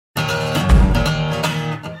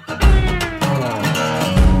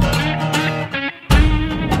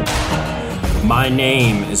My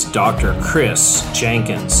name is Dr. Chris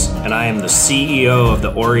Jenkins, and I am the CEO of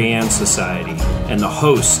the Orianne Society and the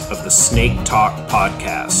host of the Snake Talk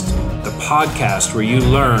podcast, the podcast where you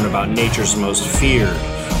learn about nature's most feared,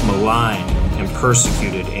 maligned, and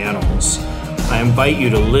persecuted animals. I invite you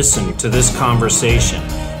to listen to this conversation,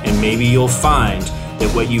 and maybe you'll find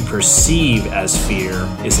that what you perceive as fear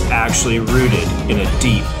is actually rooted in a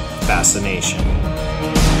deep fascination.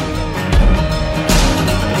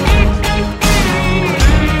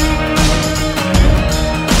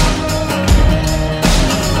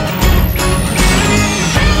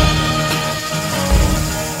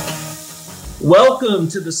 Welcome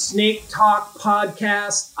to the Snake Talk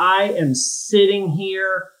podcast. I am sitting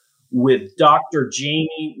here with Dr.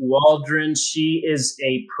 Jamie Waldron. She is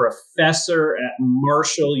a professor at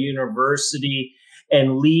Marshall University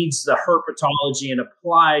and leads the herpetology and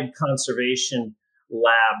applied conservation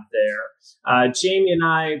lab there. Jamie and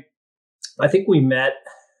I think we met,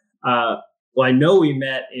 I know we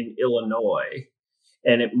met in Illinois,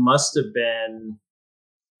 and it must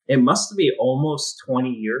be almost 20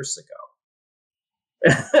 years ago.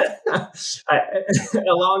 A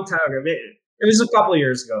long time ago. It was a couple of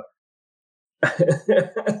years ago.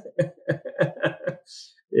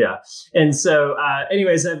 Yeah. And so,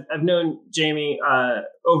 anyways, I've known Jamie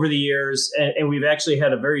over the years, and we've actually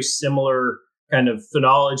had a very similar kind of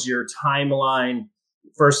phenology or timeline.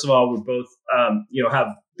 First of all, we both, have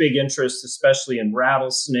big interest, especially in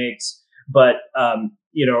rattlesnakes, but,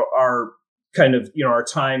 our kind of, our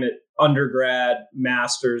time at undergrad,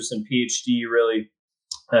 master's, and PhD really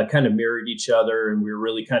kind of mirrored each other, and we were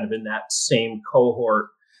really kind of in that same cohort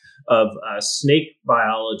of snake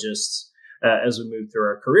biologists as we moved through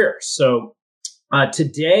our career. So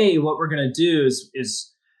today, what we're going to do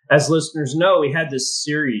is, as listeners know, we had this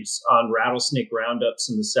series on rattlesnake roundups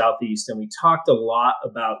in the Southeast, and we talked a lot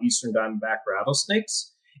about eastern diamondback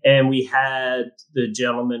rattlesnakes. And we had the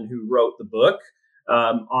gentleman who wrote the book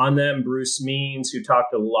on them, Bruce Means, who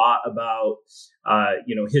talked a lot about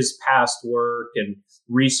his past work and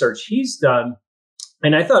research he's done.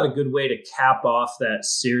 And I thought a good way to cap off that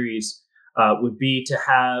series would be to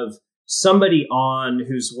have somebody on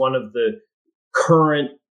who's one of the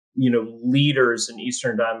current, leaders in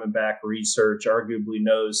eastern diamondback research, arguably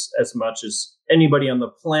knows as much as anybody on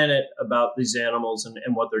the planet about these animals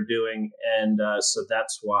and what they're doing. And so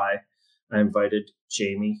that's why I invited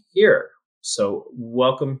Jamie here. So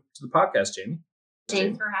welcome to the podcast, Jamie.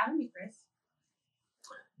 Thanks for having me, Chris.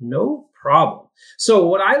 No problem. So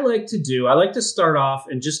what I like to do, I like to start off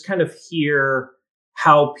and just kind of hear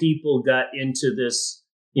how people got into this,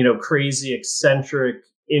 crazy, eccentric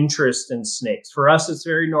interest in snakes. For us, it's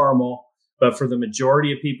very normal, but for the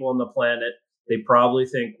majority of people on the planet, they probably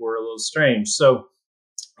think we're a little strange. So,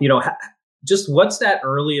 just what's that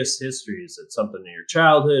earliest history? Is it something in your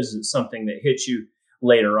childhood? Is it something that hit you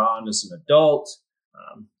later on as an adult?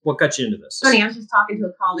 What got you into this? Funny, I was just talking to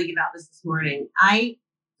a colleague about this morning.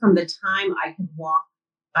 From the time I could walk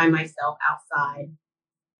by myself outside,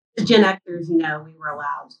 the Gen Xers, we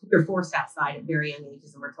were forced outside at very young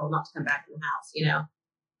ages and we're told not to come back in the house,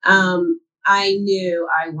 I knew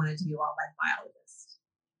I wanted to be a wildlife biologist.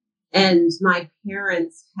 And my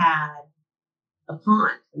parents had a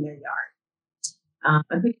pond in their yard.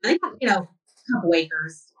 They had, a couple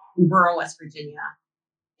acres in rural West Virginia.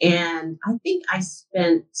 And I think I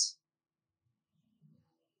spent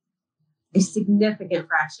a significant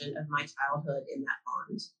fraction of my childhood in that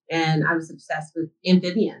pond. And I was obsessed with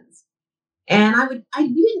amphibians. And we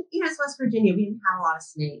didn't, it's West Virginia, we didn't have a lot of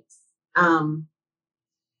snakes.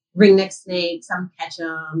 Ringneck snakes, I would catch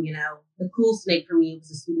them, the cool snake for me was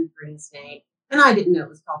a smooth green snake. And I didn't know it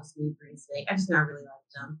was called a smooth green snake. I just know I really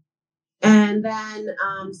liked them. And then,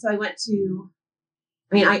 so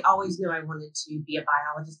I always knew I wanted to be a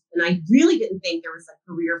biologist, and I really didn't think there was a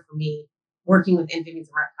career for me working with amphibians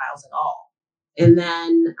and reptiles at all. And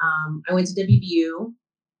then I went to WVU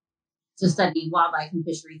to study wildlife and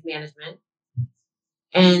fisheries management.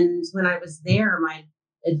 And when I was there, my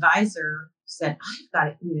advisor said, I've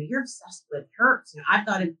got to, you're obsessed with herps. I've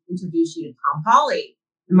got to introduce you to Tom Polly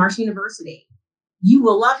at Marshall University. You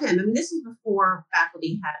will love him. This was before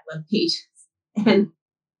faculty had web pages. And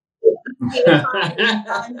it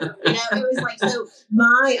was like, so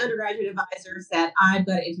my undergraduate advisor said, I've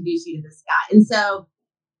got to introduce you to this guy. And so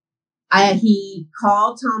he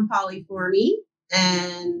called Tom Polly for me,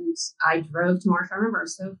 and I drove to Marshall. I remember I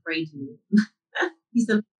was so afraid to meet him. He's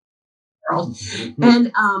the world.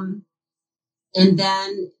 And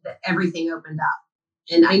then everything opened up.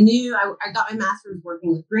 And I knew I got my master's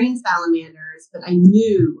working with green salamanders, but I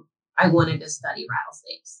knew I wanted to study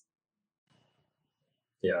rattlesnakes.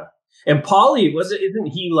 Yeah. And Polly isn't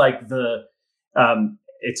he like the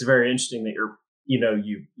it's very interesting that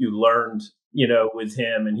you learned, with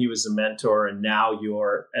him and he was a mentor and now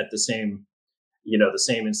you're at the same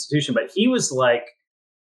institution, but he was like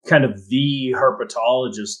kind of the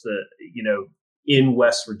herpetologist that, in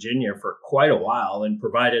West Virginia for quite a while and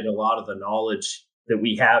provided a lot of the knowledge that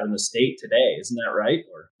we have in the state today. Isn't that right?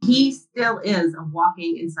 Or He still is a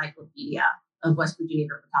walking encyclopedia of West Virginia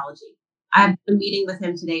herpetology. I've been meeting with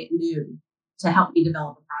him today at noon to help me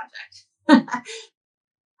develop a project.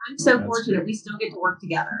 I'm so fortunate. Great. We still get to work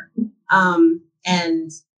together.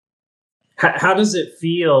 And how does it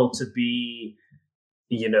feel to be,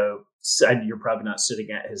 you're probably not sitting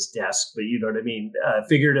at his desk, but you know what I mean?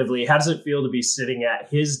 Figuratively, how does it feel to be sitting at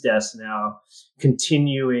his desk now,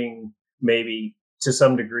 continuing maybe to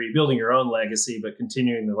some degree, building your own legacy, but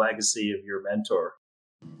continuing the legacy of your mentor?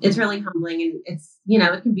 It's really humbling and it's,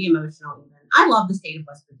 it can be emotional even. I love the state of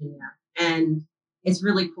West Virginia and it's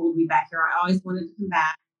really cool to be back here. I always wanted to come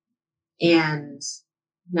back and,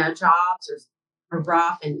 jobs are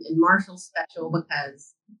rough and Marshall's special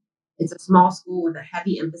because it's a small school with a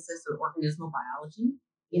heavy emphasis on organismal biology,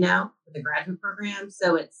 with a graduate program.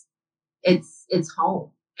 So it's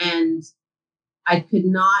home. And I could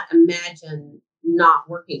not imagine not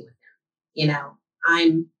working with him.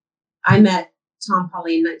 I met Tom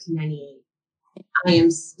Polly in 1998. I am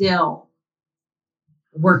still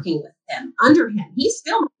working with him under him. He's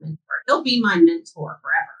still my mentor. He'll be my mentor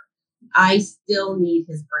forever. I still need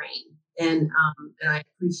his brain, and I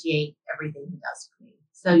appreciate everything he does for me.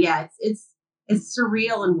 So yeah, it's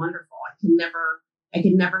surreal and wonderful. I could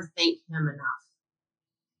never thank him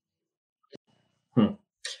enough.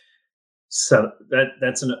 So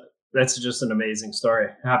that's just an amazing story.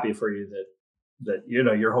 Happy for you that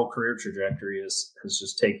your whole career trajectory has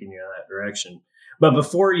just taken you in that direction. But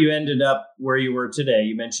before you ended up where you were today,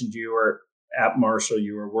 you mentioned you were at Marshall.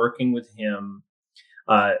 You were working with him,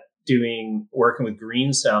 working with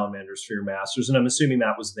green salamanders for your master's, and I'm assuming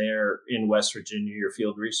that was there in West Virginia, your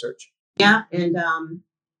field research. Yeah, and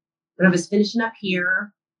when I was finishing up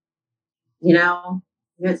here, you got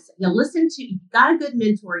a good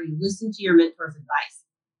mentor. You listen to your mentor's advice.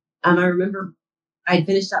 I remember I'd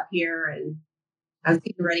finished up here and I was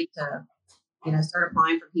getting ready to, start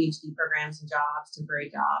applying for PhD programs and jobs,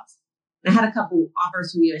 temporary jobs. And I had a couple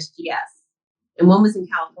offers from USGS, and one was in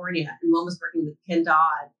California, and one was working with Ken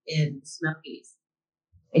Dodd in the Smokies.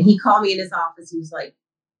 And he called me in his office. He was like,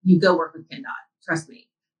 "You go work with Ken Dodd. Trust me.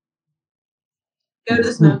 Go to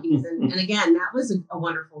the Smokies." And again, that was a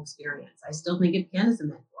wonderful experience. I still think of Ken as a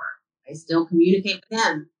mentor. I still communicate with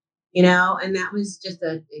him, and that was just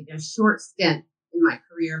a short stint in my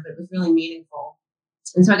career, but it was really meaningful.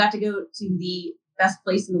 And so I got to go to the best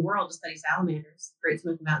place in the world to study salamanders, Great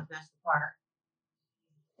Smoky Mountains National Park.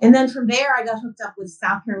 And then from there, I got hooked up with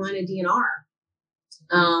South Carolina DNR.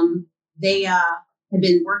 They had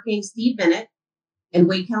been working, Steve Bennett and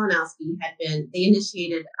Wade Kalinowski they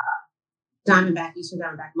initiated Eastern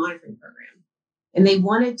Diamondback monitoring program. And they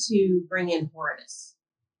wanted to bring in Horridus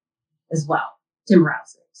as well, timber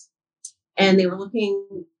rattlesnakes. And they were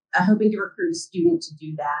hoping to recruit a student to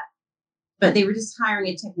do that. But they were just hiring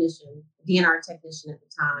a technician, a DNR technician at the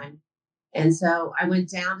time. And so I went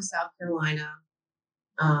down to South Carolina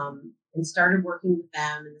and started working with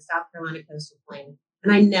them in the South Carolina Coastal Plain.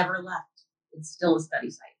 And I never left. It's still a study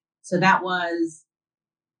site. So that was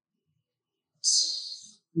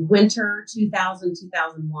winter 2000,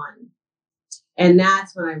 2001. And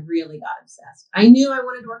that's when I really got obsessed. I knew I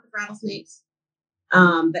wanted to work with rattlesnakes.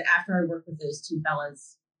 But after I worked with those two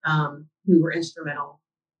fellas who were instrumental,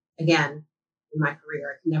 again, in my career,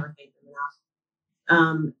 I can never thank them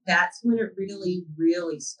enough. That's when it really,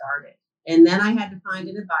 really started. And then I had to find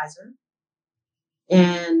an advisor.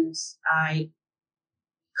 And I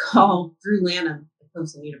called Drew Lanham at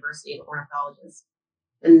Clemson University, an ornithologist.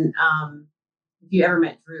 And if you ever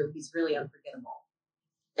met Drew, he's really unforgettable.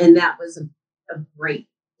 And that was a great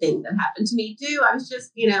thing that happened to me too. I was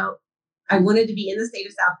just, I wanted to be in the state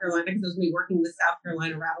of South Carolina because it was me working with South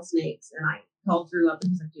Carolina rattlesnakes. And I called Drew up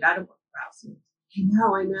and he's like, "Dude, I don't work with rattlesnakes."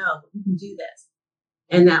 I know, but we can do this.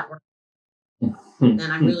 And that worked. And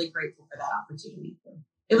I'm really grateful for that opportunity.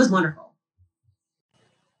 It was wonderful.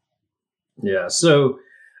 Yeah. So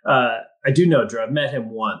I do know Drew. I've met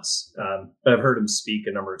him once, but I've heard him speak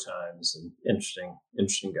a number of times. And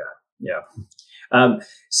interesting guy. Yeah.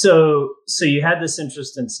 So you had this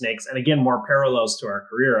interest in snakes, and again, more parallels to our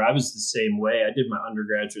career. I was the same way. I did my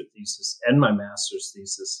undergraduate thesis and my master's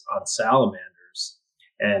thesis on salamanders,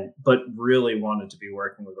 but really wanted to be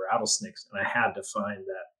working with rattlesnakes, and I had to find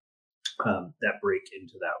that break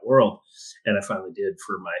into that world, and I finally did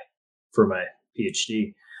for for my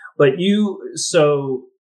PhD. But so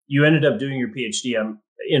you ended up doing your PhD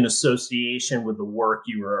in association with the work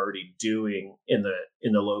you were already doing in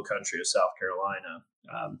the Low Country of South Carolina.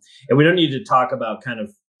 And we don't need to talk about kind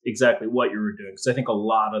of exactly what you were doing, because I think a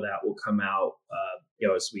lot of that will come out,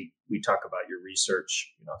 as we talk about your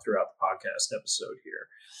research, throughout the podcast episode here.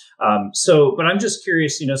 But I'm just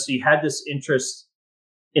curious, so you had this interest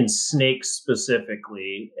in snakes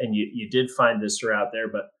specifically, and you did find this route there,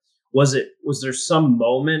 but was there some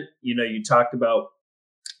moment, you talked about,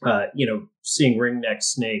 seeing ringneck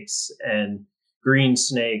snakes and green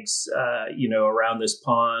snakes, around this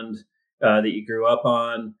pond that you grew up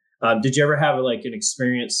on. Did you ever have an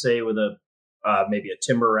experience, say, with maybe a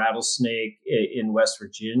timber rattlesnake in West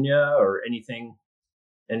Virginia or anything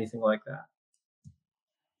like that?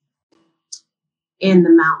 In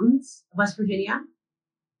the mountains of West Virginia,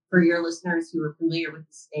 for your listeners who are familiar with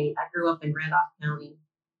the state, I grew up in Randolph County.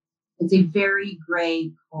 It's a very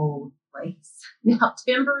gray, cold place. Now,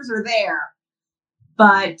 timbers are there,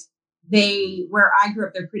 but where I grew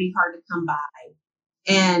up, they're pretty hard to come by.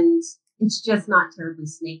 And it's just not terribly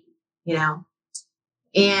snaky,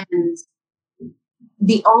 And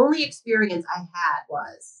the only experience I had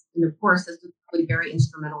was, and of course, this was probably very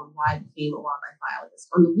instrumental in why I became a wildlife biologist.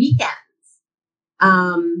 On the weekends,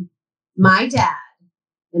 my dad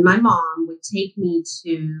and my mom would take me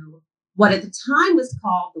to what at the time was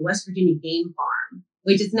called the West Virginia Game Farm,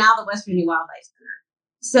 which is now the West Virginia Wildlife Center.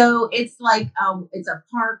 So it's it's a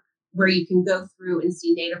park where you can go through and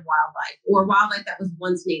see native wildlife, or wildlife that was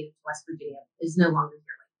once native to West Virginia is no longer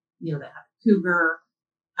here. They have a cougar,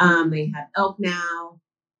 they have elk now.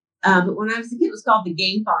 But when I was a kid, it was called the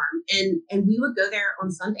Game Farm, and we would go there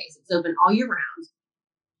on Sundays. It's open all year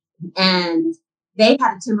round, and they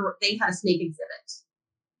had a snake exhibit,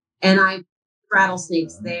 and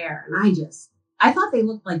rattlesnakes there, and I thought they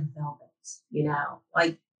looked like velvet,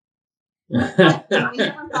 like I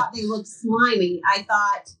never thought they looked slimy. I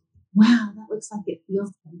thought, wow, that looks like it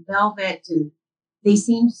feels like velvet, and they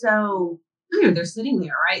seem so, they're sitting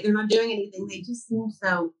there, right? They're not doing anything. They just seem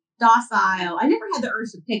so docile. I never had the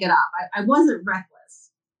urge to pick it up. I wasn't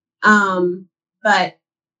reckless. But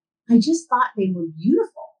I just thought they were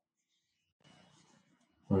beautiful.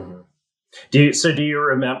 Mm-hmm. Do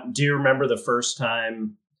you remember the first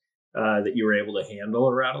time that you were able to handle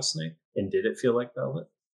a rattlesnake, and did it feel like velvet?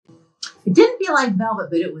 It didn't feel like velvet,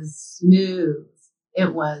 but it was smooth.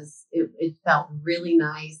 It felt really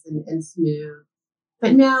nice and smooth.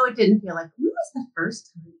 But no, it didn't feel like. When was the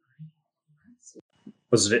first time?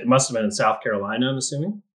 It must have been in South Carolina, I'm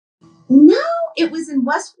assuming? No, it was in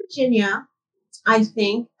West Virginia, I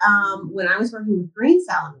think, when I was working with green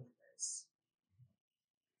salamanders.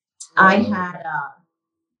 I had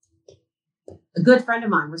a good friend of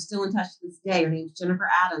mine. We're still in touch to this day. Her name's Jennifer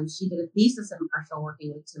Adams. She did a thesis at Marshall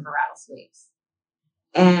working with timber rattlesnakes.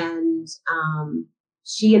 And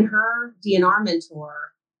she and her DNR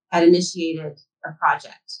mentor had initiated a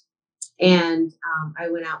project. And I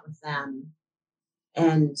went out with them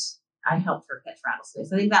and I helped her catch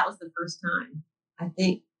rattlesnakes. I think that was the first time,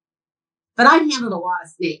 But I've handled a lot of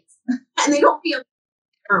snakes and they don't feel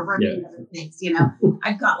or running other snakes,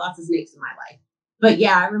 I've caught lots of snakes in my life. But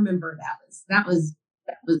yeah, I remember that was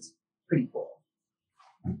pretty cool.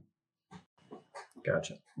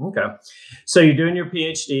 Gotcha. Okay. So you're doing your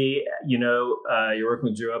PhD, you're working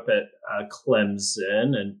with Drew up at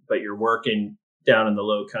Clemson, but you're working down in the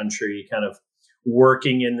Low Country, kind of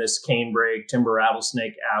working in this canebrake timber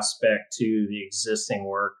rattlesnake aspect to the existing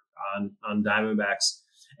work on diamondbacks.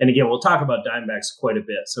 And again, we'll talk about diamondbacks quite a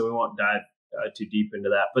bit, so we won't dive too deep into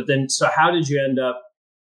that. But then, so how did you end up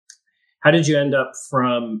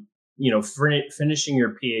from, finishing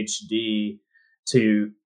your PhD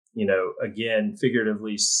to, again,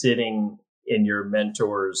 figuratively sitting in your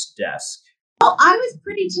mentor's desk? Well, I was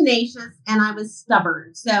pretty tenacious and I was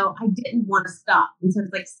stubborn, so I didn't want to stop. And so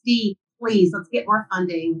it's like, Steve, please, let's get more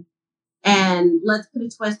funding and let's put a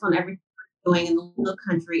twist on everything we're doing in the Low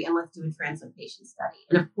Country, and let's do a translocation study.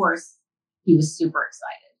 And of course, he was super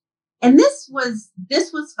excited. And this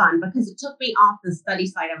was fun because it took me off the study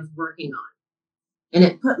site I was working on, and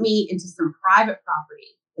it put me into some private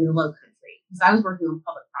property in the Low Country because I was working on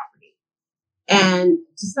public property, and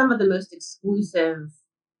to some of the most exclusive,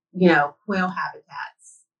 quail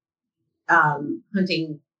habitats,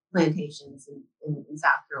 hunting plantations in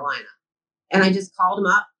South Carolina. And I just called him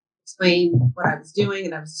up, explained what I was doing,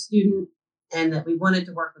 and I was a student, and that we wanted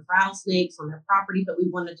to work with rattlesnakes on their property, but we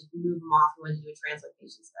wanted to move them off. We wanted to do a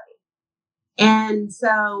translocation study. And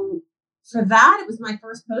so for that, it was my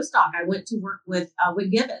first postdoc. I went to work with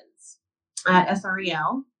Wick Gibbons at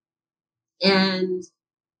SREL. And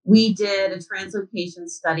we did a translocation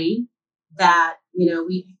study that, I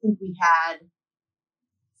think we had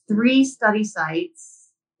 3 study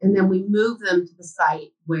sites, and then we moved them to the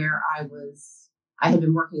site where I had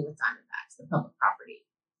been working with Diamondbacks, the public property.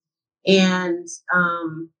 And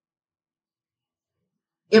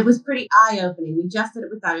it was pretty eye-opening. We just did it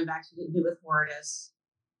with Diamondbacks. We didn't do it with Horridus.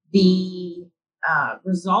 The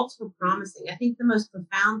results were promising. I think the most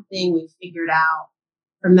profound thing we figured out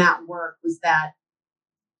from that work was that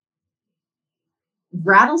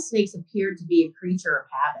rattlesnakes appeared to be a creature of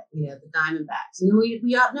habit, the Diamondbacks.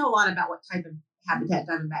 We all know a lot about what type of habitat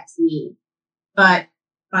Diamondbacks need. But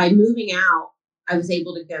by moving out, I was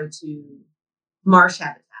able to go to marsh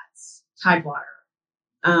habitats, tidewater,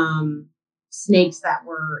 snakes that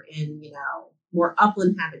were in, more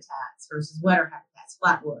upland habitats versus wetter habitats,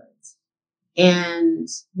 flatwoods. And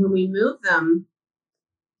when we moved them,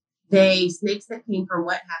 snakes that came from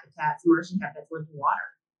wet habitats, marshy habitats, went to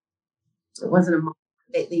water. It wasn't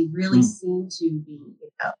they really seem to be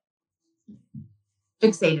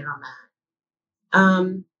fixated on that.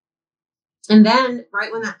 And then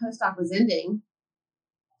right when that postdoc was ending,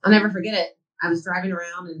 I'll never forget it. I was driving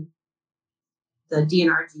around in the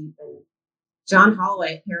DNR Jeep, and John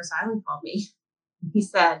Holloway at Parris Island called me. He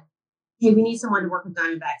said, "Hey, we need someone to work with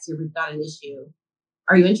Diamondbacks here. We've got an issue.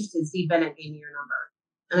 Are you interested?" Steve Bennett gave me your number.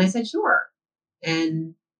 And I said, "Sure."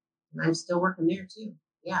 And I'm still working there too.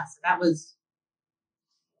 Yeah. So that was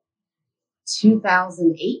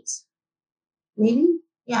 2008, maybe.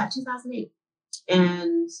 Yeah, 2008.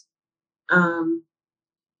 And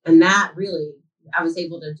that really, I was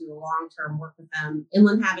able to do a long-term work with them,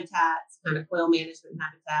 inland habitats, kind of quail management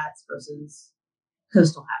habitats versus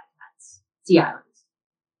coastal habitats, sea islands.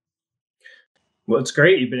 Well, it's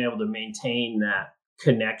great you've been able to maintain that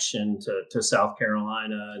connection to South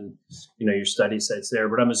Carolina and, your study sites there.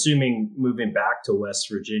 But I'm assuming moving back to West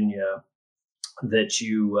Virginia that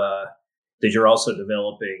you're also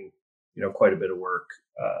developing, quite a bit of work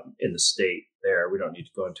in the state there. We don't need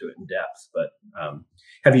to go into it in depth, but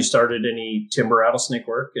have you started any timber rattlesnake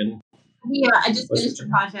work? Yeah, I just finished a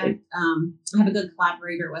project. I have a good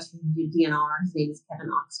collaborator at West Virginia DNR. His name is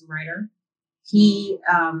Kevin Oxenreiter. He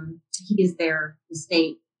is the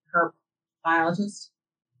state herp biologist,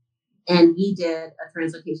 and he did a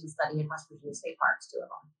translocation study in West Virginia State Parks, 2 of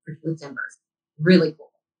them, with timbers. Really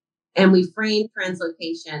cool. And we framed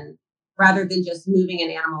translocation rather than just moving an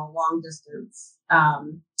animal a long distance.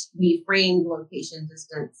 We framed location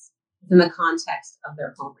distance within the context of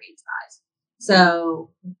their home range size.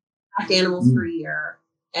 So tracked animals for a year,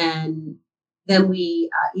 and then we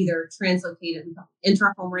either translocated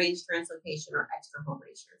intra-home range translocation or extra-home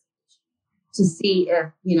range translocation to see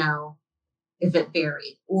if it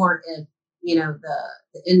varied, or if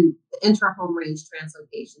the intra-home range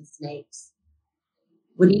translocation snakes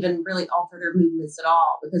would even really alter their movements at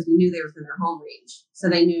all, because we knew they were within their home range, so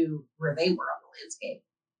they knew where they were on the landscape.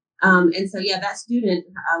 And so, that student,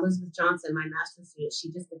 Elizabeth Johnson, my master's student,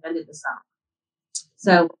 she just defended the summer.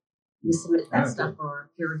 So we submit that stuff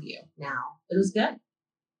for peer review now. It was good.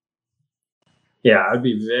 Yeah, I'd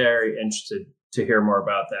be very interested to hear more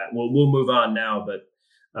about that. We'll move on now, but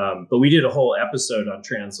we did a whole episode on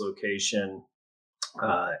translocation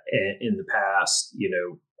in the past,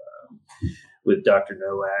 with Dr.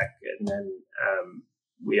 Nowak, and then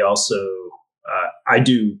we also I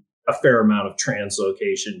do a fair amount of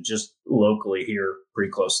translocation just locally here,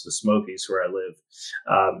 pretty close to the Smokies where I live.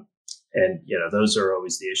 And, those are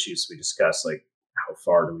always the issues we discuss, like how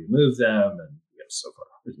far do we move them and so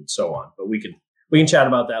forth and so on. But we can chat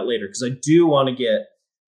about that later, because I do want to get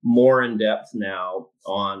more in depth now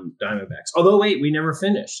on Diamondbacks. Although, wait, we never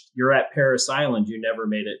finished. You're at Parris Island. You never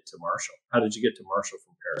made it to Marshall. How did you get to Marshall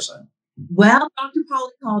from Parris Island? Well, Dr.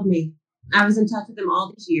 Pauly called me. I was in touch with him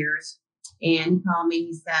all these years, and he called me.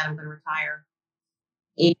 He said, "I'm going to retire,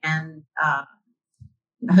 and I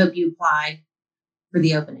hope you apply for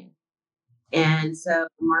the opening." And so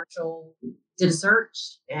Marshall did a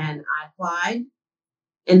search, and I applied.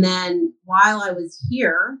 And then while I was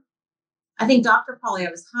here, I think Dr. Pauly,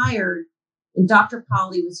 I was hired, and Dr.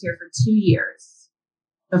 Pauly was here for 2 years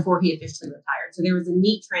before he officially retired. So there was a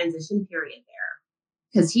neat transition period there,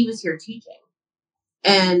 because he was here teaching.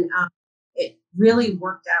 And it really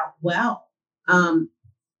worked out well,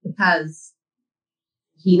 because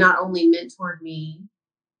he not only mentored me,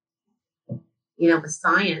 with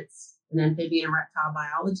science and amphibian and reptile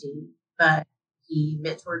biology, but he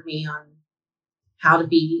mentored me on how to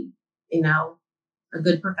be, a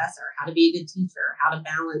good professor, how to be a good teacher, how to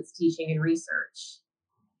balance teaching and research.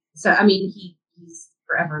 So, he's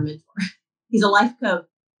forever a mentor. He's a life coach.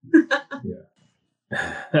 Yeah.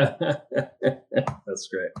 That's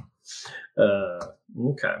great.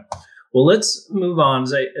 Okay. Well, let's move on.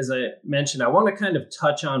 As I mentioned, I want to kind of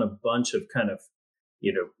touch on a bunch of kind of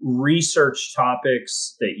research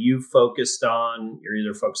topics that you've focused on. You're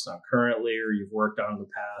either focused on currently or you've worked on in the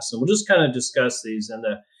past, and we'll just kind of discuss these. And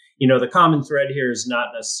the common thread here is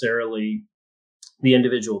not necessarily the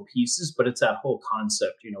individual pieces, but it's that whole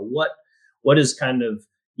concept. What is kind of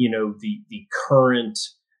the current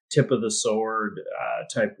tip of the sword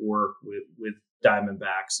type work with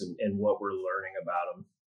Diamondbacks and what we're learning about them.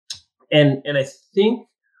 And I think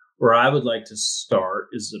where I would like to start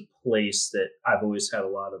is a place that I've always had a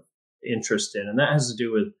lot of interest in, and that has to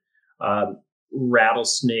do with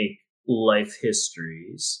rattlesnake life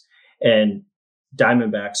histories. And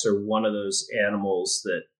Diamondbacks are one of those animals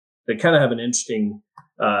that kind of have an interesting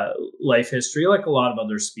life history, like a lot of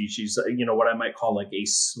other species. What I might call like a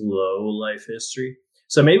slow life history.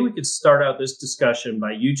 So maybe we could start out this discussion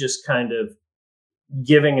by you just kind of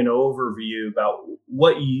giving an overview about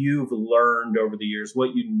what you've learned over the years,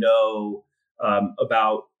 what you know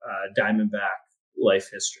about Diamondback life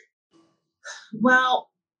history. Well,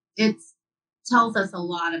 it tells us a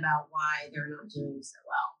lot about why they're not doing so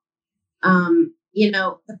well.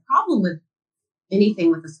 The problem with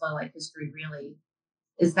anything with a slow life history really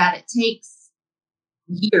is that it takes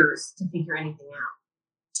years to figure anything out.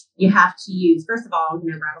 You have to use, first of all,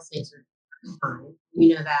 rattlesnakes are fine.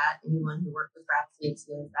 You know that. Anyone who worked with rattlesnakes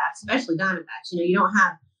knows that, especially Diamondbacks.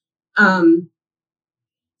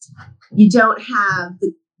 You don't have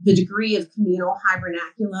the degree of communal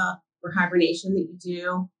hibernacula or hibernation that you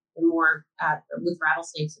do with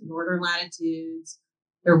rattlesnakes in northern latitudes.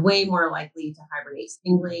 They're way more likely to hibernate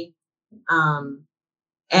singly.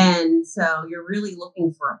 And so you're really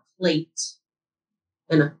looking for a plate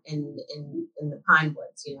in the pine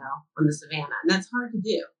woods, on the savanna. And that's hard to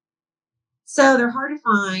do. So they're hard to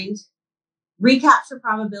find. Recapture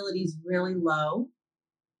probability is really low.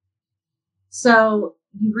 So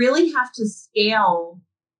you really have to scale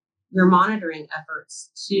your monitoring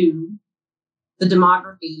efforts to the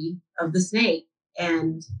demography of the snake.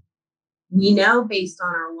 And we know based on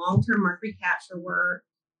our long-term mark recapture work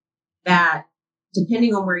that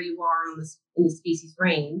depending on where you are in the species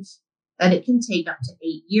range, that it can take up to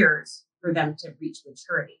 8 years for them to reach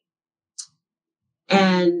maturity.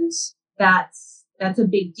 And that's a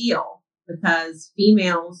big deal because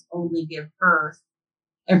females only give birth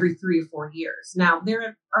every 3 or 4 years. Now,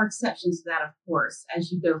 there are exceptions to that, of course.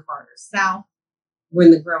 As you go farther south,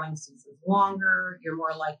 when the growing season is longer, you're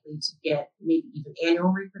more likely to get maybe even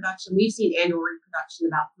annual reproduction. We've seen annual reproduction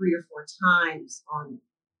about 3 or 4 times on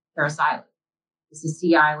Parris Island. It's a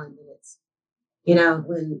sea island, and it's,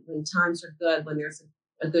 when times are good, when there's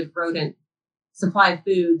a good rodent supply of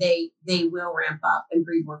food, they will ramp up and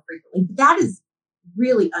breed more frequently. But that is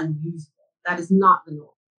really unusual. That is not the norm.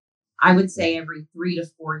 I would say every 3 to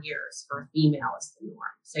 4 years for a female is the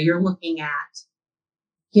norm. So you're looking at,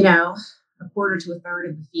 a quarter to a third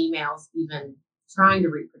of the females even trying to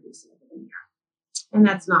reproduce in a given year. And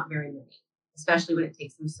that's not very many, especially when it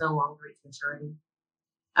takes them so long to reach maturity.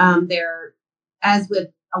 As with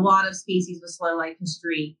a lot of species with slow life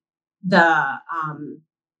history, the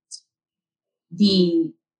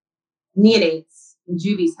neonates, the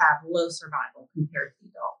juvies, have low survival compared to the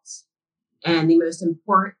adults. And the most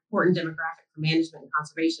important demographic for management and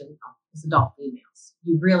conservation is adult females.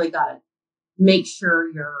 You really got to make sure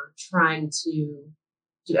you're trying to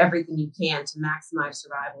do everything you can to maximize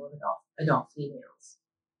survival of adult females.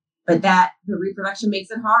 But the reproduction makes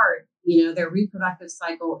it hard. Their reproductive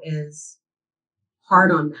cycle is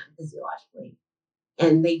hard on them physiologically,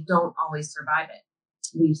 and they don't always survive it.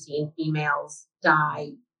 We've seen females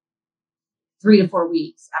die 3 to 4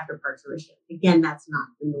 weeks after parturition. Again, that's not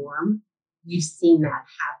the norm. You've seen that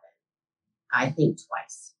happen, I think,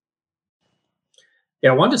 twice.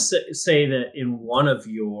 Yeah, I wanted to say that in one of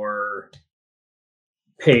your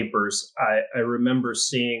papers, I remember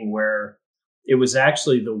seeing where it was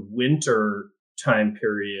actually the winter time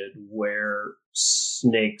period where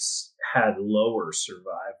snakes had lower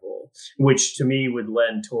survival, which to me would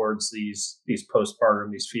lend towards these postpartum,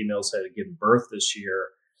 these females had given birth this year,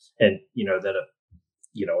 and that a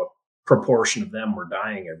proportion of them were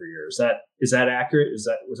dying every year. Is that accurate?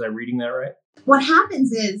 Was I reading that right? What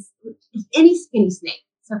happens is any skinny snake.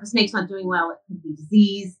 So if a snake's not doing well, it could be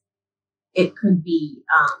disease. It could be,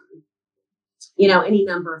 any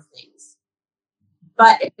number of things.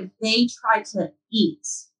 But if they try to eat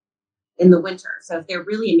in the winter, so if they're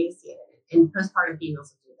really emaciated, and postpartum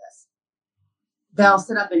females will do this, they'll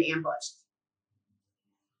sit up in ambush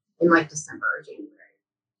in like December or January.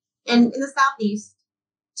 And in the Southeast,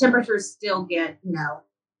 temperatures still get,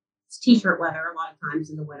 it's t-shirt weather a lot of times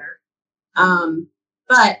in the winter.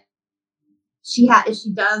 But if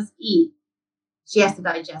she does eat, she has to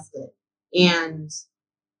digest it. And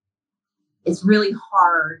it's really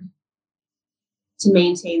hard to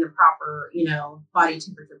maintain the proper, body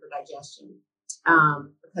temperature for digestion.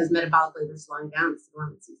 Because metabolically they're slowing down. It's the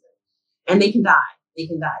warming season. And they can die. They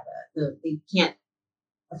can't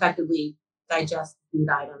effectively digest the food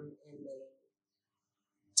item, and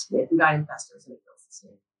the food item festers and it kills the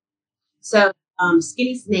snake. So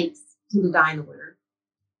skinny snakes tend to die in the winter.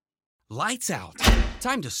 Lights out.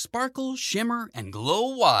 Time to sparkle, shimmer, and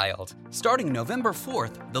glow wild. Starting November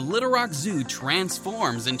 4th, the Little Rock Zoo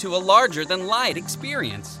transforms into a larger-than-light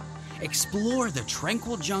experience. Explore the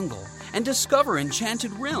tranquil jungle and discover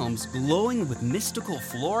enchanted realms glowing with mystical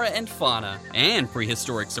flora and fauna and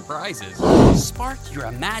prehistoric surprises. Spark your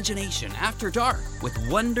imagination after dark with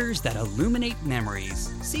wonders that illuminate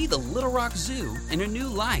memories. See the Little Rock Zoo in a new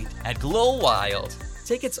light at Glow Wild.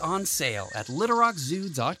 Tickets on sale at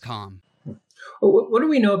littlerockzoo.com. What do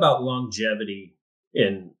we know about longevity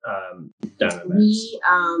in Diamondbacks? We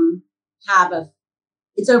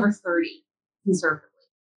it's over 30 conservatively.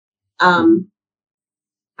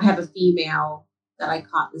 I have a female that I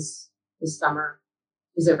caught this summer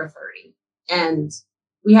who's over 30. And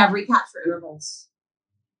we have recapture intervals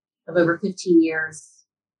of over 15 years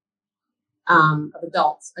of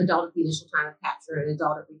adult at the initial time of capture and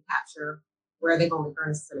adult at recapture where they've only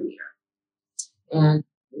grown a centimeter. And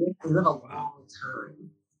they live a long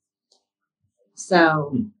time.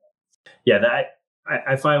 So. Yeah,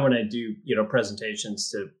 I find when I do, presentations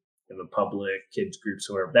to the public, kids groups,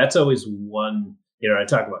 whoever, that's always one. I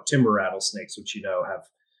talk about timber rattlesnakes, which have,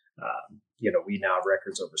 we now have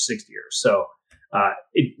records over 60 years. So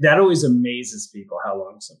that always amazes people how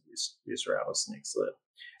long some of these rattlesnakes live.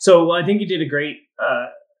 So I think you did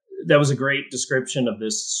that was a great description of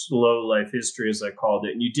this slow life history, as I called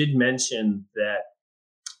it. And you did mention that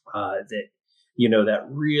that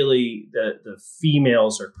really the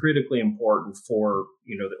females are critically important for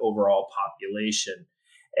the overall population,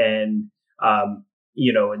 and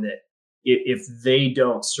and that if they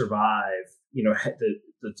don't survive,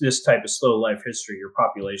 this type of slow life history, your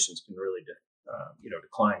populations can really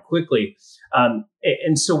decline quickly.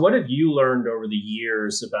 And so what have you learned over the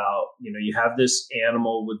years about, you have this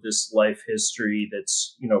animal with this life history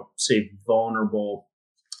that's, say, vulnerable.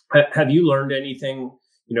 Have you learned anything,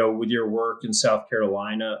 with your work in South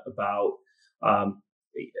Carolina about,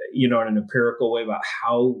 in an empirical way about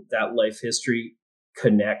how that life history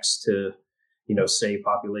connects to, say,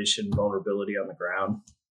 population vulnerability on the ground?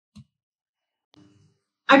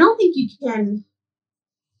 I don't think you can.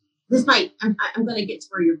 I'm going to get to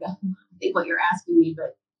where you're going, I think what you're asking me,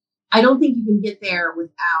 but I don't think you can get there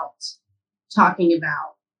without talking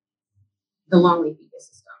about the longleaf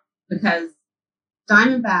ecosystem, because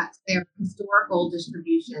diamondbacks, their historical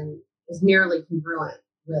distribution is nearly congruent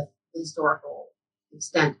with the historical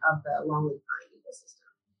extent of the longleaf pine ecosystem.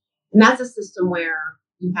 And that's a system where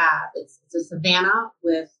you have, it's a savanna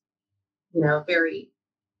with, very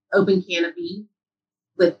open canopy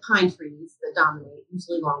with pine trees that dominate,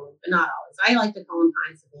 usually longleaf, but not always. I like to call them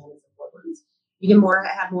pine savannas and woodlands. You can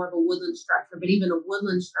have more of a woodland structure, but even a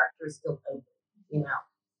woodland structure is still open,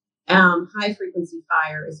 High frequency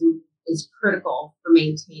fire is critical for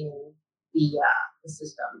maintaining the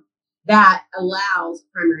system that allows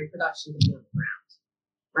primary production to be on the ground,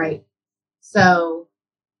 right? So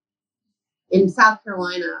in South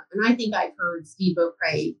Carolina, and I think I've heard Steve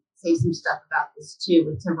Beaupre say some stuff about this too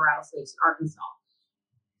with timber rattlesnakes in Arkansas.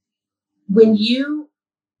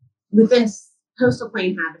 Within coastal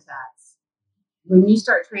plain habitats, when you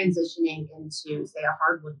start transitioning into, say, a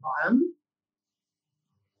hardwood bottom,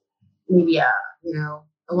 maybe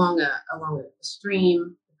along a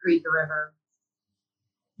stream, a creek, a river,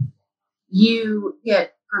 you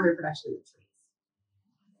get primary production in the trees.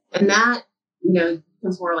 And that,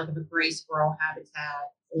 becomes more like a gray squirrel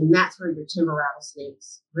habitat. And that's where your timber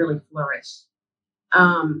rattlesnakes really flourish.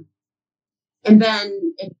 And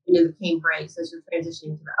then, the cane breaks as you're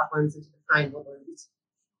transitioning to the uplands and to the pine woodlands.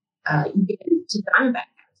 You get into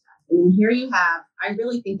diamondback habitat. I mean, here you have, I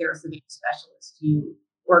really think they're a savanna specialist,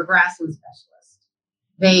 or a grassland specialist.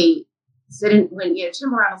 They sit in,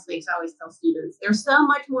 timber rattlesnakes, I always tell students, they're so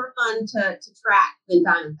much more fun to track than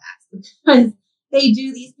diamondbacks because they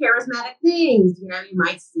do these charismatic things. You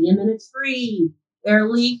might see them in a tree. They're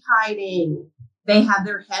leaf hiding. They have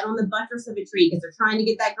their head on the buttress of a tree because they're trying to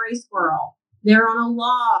get that gray squirrel. They're on a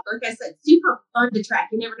log. Like I said, super fun to track.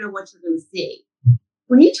 You never know what you're going to see.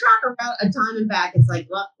 When you track around a diamondback, it's like,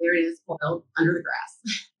 well, there it is, coiled under the grass.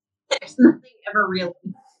 There's nothing ever really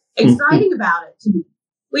exciting about it to me.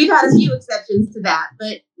 We've had a few exceptions to that,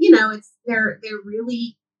 but they're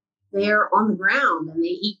really they're on the ground and they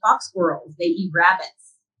eat fox squirrels, they eat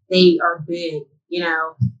rabbits, they are big,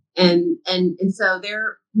 and so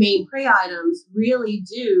their main prey items really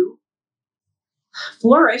do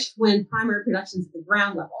flourish when primary production is at the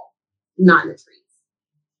ground level, not in the trees.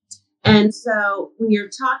 And so when you're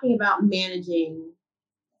talking about managing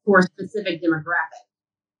for a specific demographic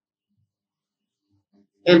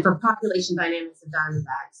and for population dynamics of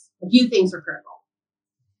diamondbacks, a few things are critical.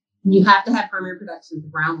 You have to have primary production at the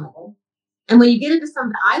ground level. And when you get into some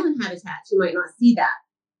of the island habitats, you might not see that.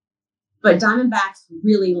 But diamondbacks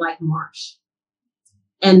really like marsh.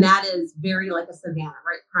 And that is very like a savanna,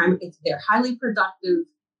 right? They're highly productive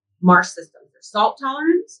marsh systems. They're salt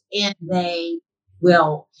tolerant, and they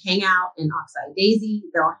will hang out in oxeye daisy.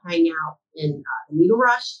 They'll hang out in the needle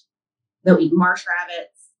rush. They'll eat marsh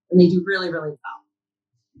rabbits, and they do really, really well.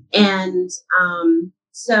 And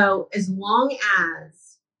so as long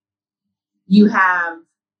as you have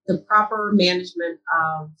the proper management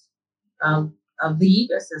of the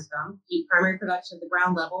ecosystem, keep primary production at the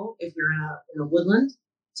ground level if you're in a woodland,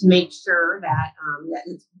 to make sure that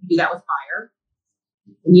you do that with fire.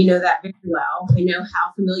 And you know that very well. I know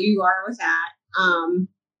how familiar you are with that.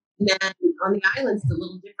 Then on the islands, it's a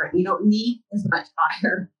little different. You don't need as much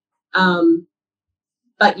fire,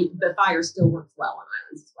 but the fire still works well on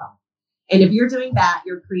islands as well. And if you're doing that,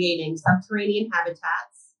 you're creating subterranean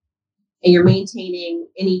habitats, and you're maintaining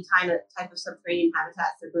any type of subterranean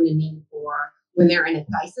habitats they're going to need for when they're in a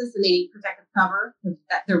crisis and they need protective cover, because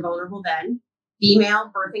they're vulnerable then.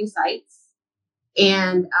 Female birthing sites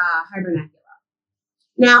and hibernacula.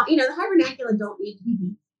 Now, the hibernacula don't need to be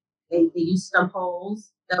deep. They use stump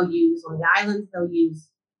holes. They'll use on the islands. They'll use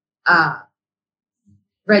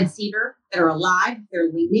red cedar that are alive. They're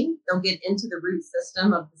leaning. They'll get into the root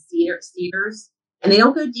system of the cedars, and they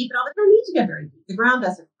don't go deep at all. They don't need to go very deep. The ground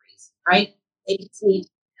doesn't freeze, right? They just need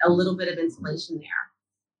a little bit of insulation there.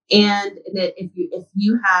 And that if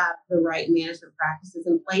you have the right management practices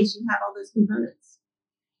in place, you have all those components.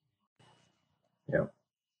 Yeah.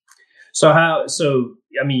 So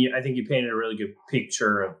I think you painted a really good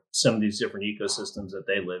picture of some of these different ecosystems that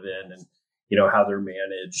they live in, and how they're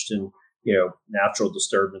managed, and natural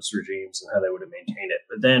disturbance regimes and how they would maintain it.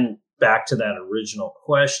 But then back to that original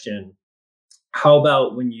question, how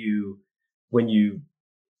about when you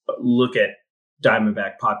look at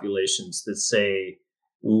diamondback populations that say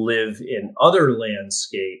live in other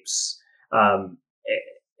landscapes,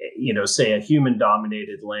 say a human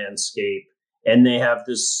dominated landscape, and they have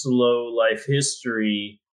this slow life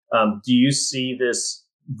history. Do you see this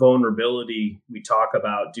vulnerability we talk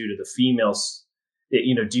about due to the females?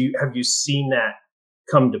 Have you seen that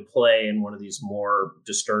come to play in one of these more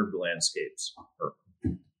disturbed landscapes?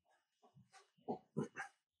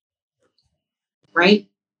 Right.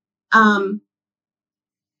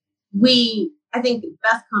 I think the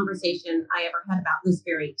best conversation I ever had about this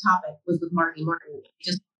very topic was with Marty Martin,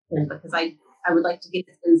 just because I would like to get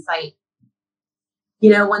this insight.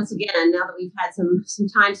 Once again, now that we've had some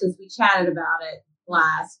time since we chatted about it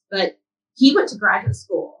last, but he went to graduate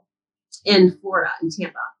school in Florida, in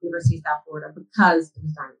Tampa, University of South Florida, because it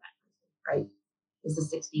was diamondback, right? It was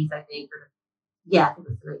the 60s, I think. I think it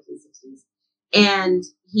was the 1960s. And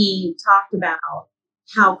he talked about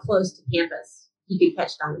how close to campus he could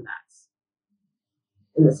catch diamondbacks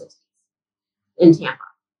in the 60s in Tampa,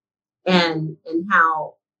 and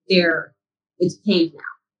how it's paved now.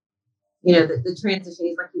 The transition,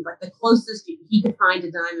 he's like the closest he could find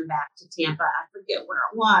a diamondback to Tampa. I forget where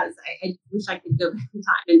it was. I wish I could go back in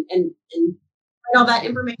time and write all that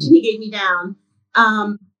information he gave me down.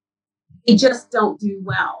 They just don't do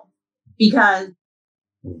well, because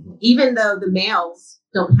even though the males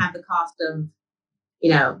don't have the cost of,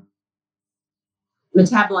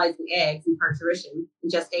 metabolizing eggs and parturition and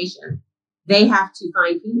gestation, they have to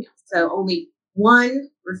find females. So only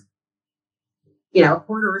a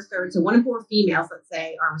quarter or a third, so 1 in 4 females, let's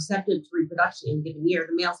say, are receptive to reproduction in a given year.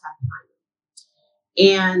 The males have to find them.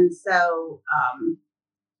 And so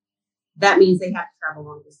that means they have to travel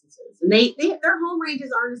long distances. And their home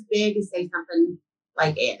ranges aren't as big as, say, something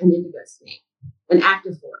like an indigo snake, an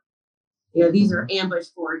active forager. These are ambush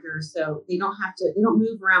foragers, so they don't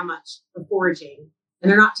move around much for foraging, and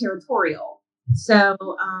they're not territorial. So,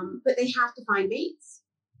 but they have to find mates.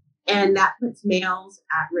 And that puts males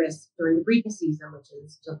at risk during the breeding season, which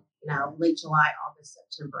is late July, August,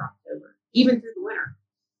 September, October, even through the winter.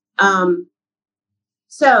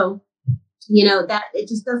 So that it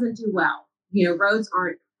just doesn't do well. Roads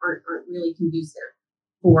aren't really conducive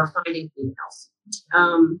for finding females.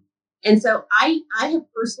 And so I have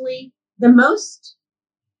personally, the most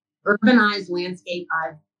urbanized landscape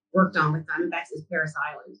I've worked on with Diamondbacks is Parris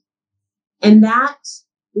Island. And that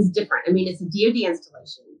is different. I mean, it's a DoD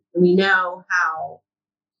installation, and we know how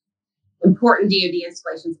important DoD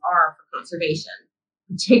installations are for conservation,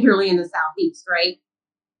 particularly in the Southeast, right?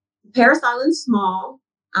 Parris Island's small,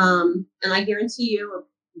 and I guarantee you,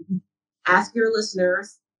 if you ask your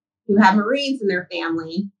listeners who have Marines in their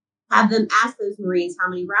family, have them ask those Marines how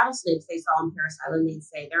many rattlesnakes they saw on Parris Island. They'd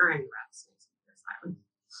say there aren't any rattlesnakes on Parris Island.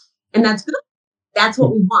 And that's good. That's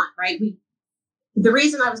what we want, right? The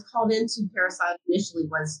reason I was called into Parris Island initially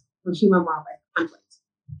was for human wildlife conflict.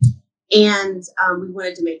 And we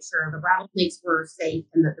wanted to make sure the rattlesnakes were safe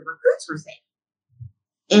and that the recruits were safe.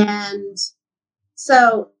 And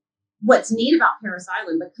so what's neat about Parris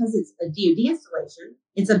Island, because it's a DoD installation,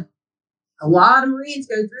 it's a lot of Marines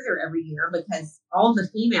go through there every year because all the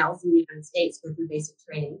females in the United States go through basic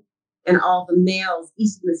training, and all the males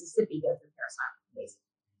east of Mississippi go through Parris Island basic.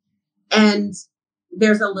 And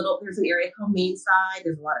there's an area called Mainside.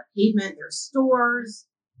 There's a lot of pavement. There's stores,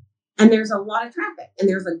 and there's a lot of traffic. And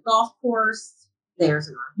there's a golf course. There's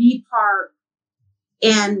an RV park,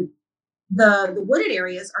 and the wooded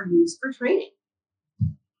areas are used for training.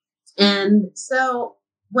 And so,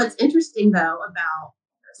 what's interesting though about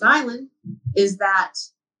Parris Island is that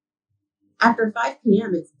after 5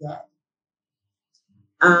 p.m. it's dead.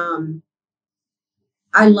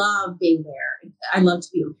 I love being there. I love to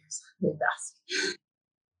be on Parris Island at dusk.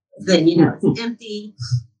 Then it's empty.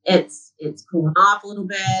 It's cooling off a little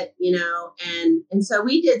bit, and so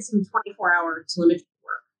we did some 24-hour telemetry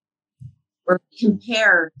work where we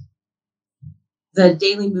compared the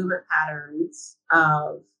daily movement patterns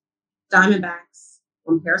of Diamondbacks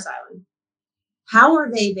on Parris Island. How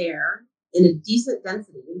are they there in a decent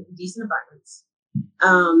density, in decent environments?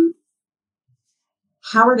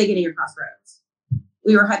 How are they getting across roads?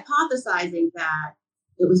 We were hypothesizing that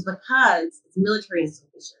it was because it's a military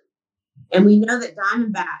installation. And we know that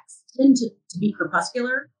Diamondbacks tend to be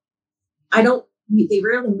crepuscular. They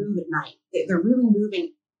rarely move at night. They're really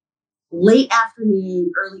moving late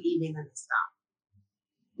afternoon, early evening, then they stop.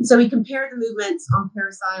 And so we compared the movements on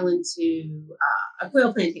Parris Island to a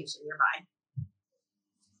quail plantation nearby,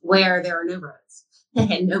 where there are no roads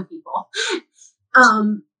and no people.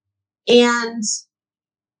 And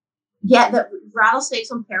yet the rattlesnakes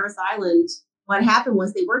on Parris Island, what happened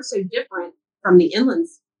was they weren't so different from the inland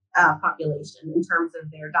population in terms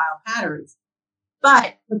of their dial patterns.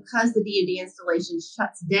 But because the DoD installation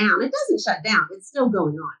shuts down, it doesn't shut down. It's still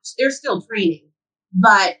going on. They're still training,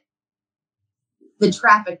 but the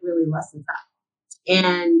traffic really lessens up.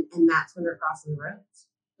 And that's when they're crossing the roads.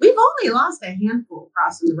 We've only lost a handful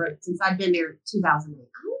crossing the road since I've been there in 2008.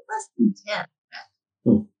 Less than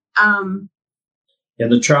 10.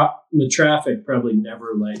 And the traffic probably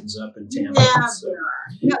never lightens up in Tampa. Never. So,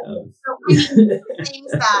 So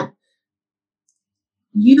things that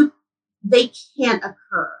they can't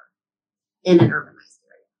occur in an urbanized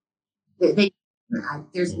area.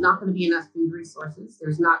 There's not going to be enough food resources.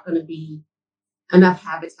 There's not going to be enough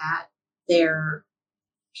habitat.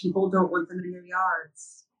 People don't want them in their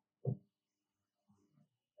yards.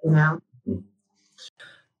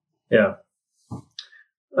 Yeah.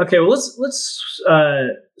 Okay, well, let's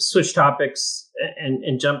switch topics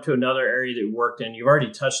and jump to another area that you worked in. You've already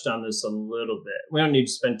touched on this a little bit. We don't need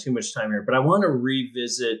to spend too much time here, but I want to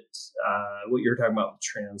revisit what you're talking about with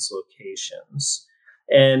translocations.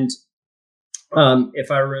 And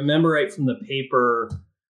if I remember right from the paper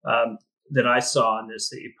that I saw on this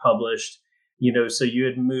that you published, so you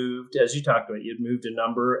had moved, as you talked about, you'd moved a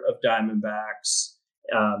number of Diamondbacks,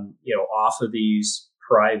 off of these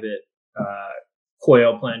private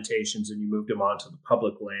quail plantations, and you moved them onto the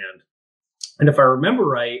public land. And if I remember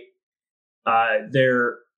right,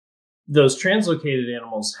 those translocated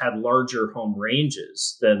animals had larger home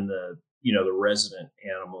ranges than the resident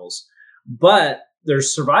animals, but their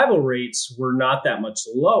survival rates were not that much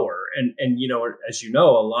lower. And as you know,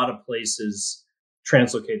 a lot of places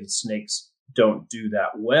translocated snakes don't do that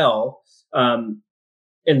well.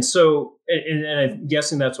 And so, and I'm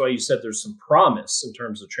guessing that's why you said there's some promise in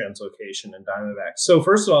terms of translocation and Diamondbacks. So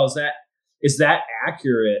first of all, is that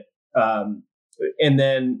accurate? And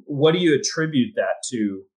then what do you attribute that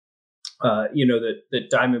to? That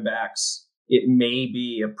Diamondbacks, it may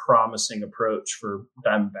be a promising approach for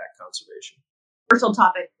Diamondback conservation. Personal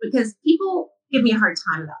topic, because people give me a hard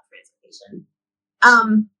time about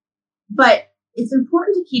translocation. But it's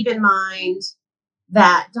important to keep in mind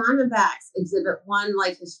that Diamondbacks exhibit one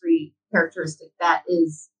life history characteristic that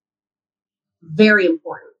is very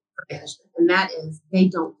important for management, and that is they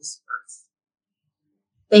don't disperse.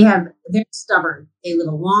 they're stubborn. They live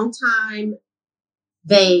a long time.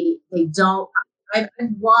 They don't. I've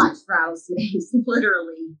watched rattlesnakes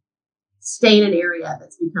literally stay in an area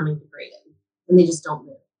that's becoming degraded, and they just don't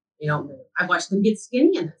move. They don't move. I've watched them get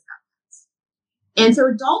skinny in those habitats, and so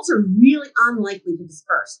adults are really unlikely to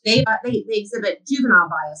disperse. They exhibit juvenile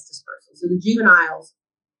bias dispersal. So the juveniles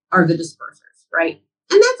are the dispersers, right?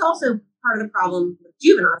 And that's also part of the problem with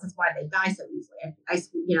juveniles. That's why they die so easily. I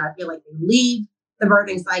feel like they leave the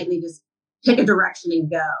birthing site and they just pick a direction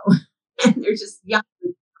and go, and they're just young.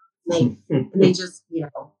 They just, they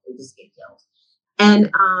just get killed.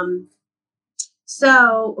 And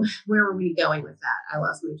so where were we going with that? I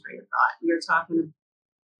lost my train of thought. We were talking about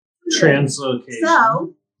translocation.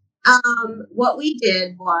 So what we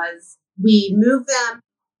did was we moved them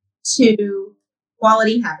to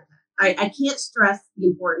quality habitat. I can't stress the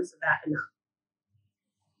importance of that enough.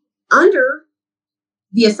 Under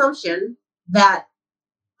the assumption that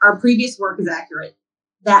our previous work is accurate,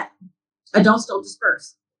 that adults don't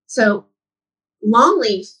disperse. So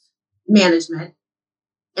longleaf management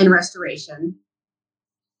and restoration,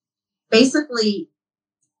 basically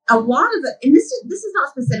a lot of the, and this is not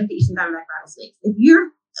specific to eastern diamondback rattlesnakes. If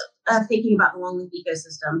you're thinking about the longleaf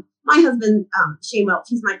ecosystem, my husband, Shane Welch,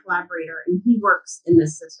 he's my collaborator, and he works in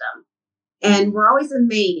this system. And we're always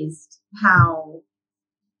amazed how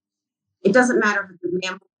it doesn't matter if it's a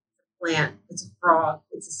mammal, it's a plant, it's a frog,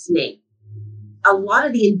 it's a snake. A lot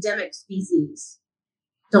of the endemic species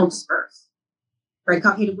don't disperse. Red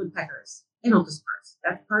cockaded woodpeckers, they don't disperse.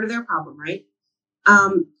 That's part of their problem, right?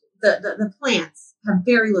 The plants have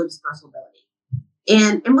very low dispersal ability.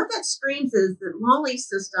 And what that screams is that longleaf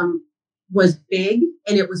system was big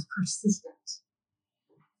and it was persistent.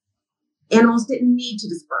 Animals didn't need to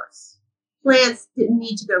disperse. Plants didn't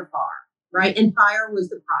need to go far, right? And fire was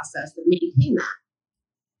the process that maintained that.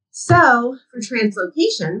 So for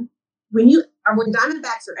translocation, when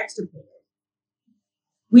diamondbacks are extirpated,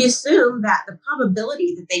 we assume that the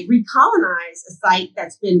probability that they recolonize a site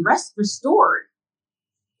that's been restored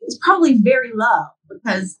is probably very low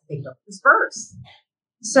because they don't disperse.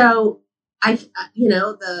 So you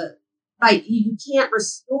can't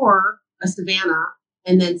restore a savanna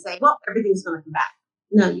and then say, well, everything's going to come back.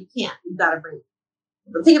 No, you can't. You've got to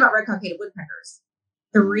but think about red cockaded woodpeckers.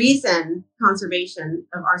 The reason conservation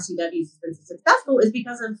of RCWs has been so successful is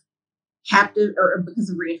because of captive or because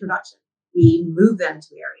of reintroduction. We move them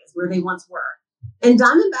to areas where they once were. And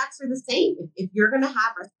diamondbacks are the same. If you're going to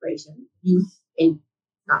have restoration, and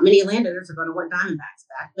not many landowners are going to want diamondbacks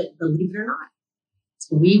back, but believe it or not,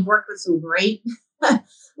 we've worked with some great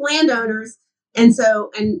landowners. And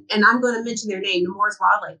so, and I'm going to mention their name, Nemours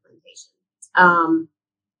Wildlife Plantation.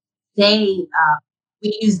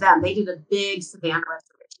 We use them. They did a big savanna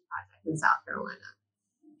restoration project in South Carolina,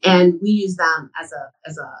 and we use them as a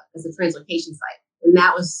translocation site, and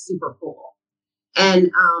that was super cool.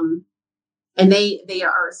 And they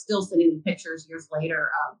are still sending me pictures years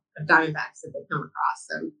later of diamondbacks that they come across.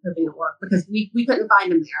 So I'm hoping it worked because we couldn't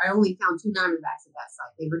find them there. I only found 2 diamondbacks at that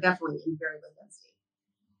site. They were definitely in very low density.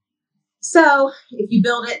 So if you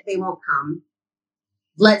build it, they won't come.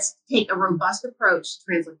 Let's take a robust approach to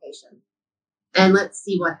translocation and let's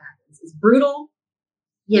see what happens. It's brutal.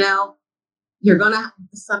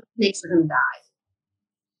 Some snakes are going to die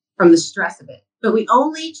from the stress of it. But we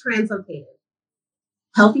only translocated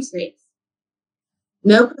healthy snakes,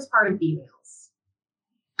 no postpartum females.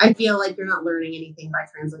 I feel like you're not learning anything by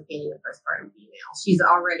translocating a postpartum female. She's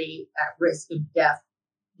already at risk of death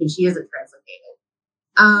when she isn't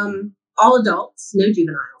translocated. All adults, no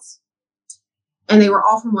juveniles. And they were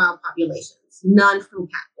all from wild populations, none from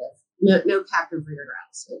captive, no captive reared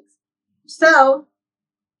rattlesnakes. So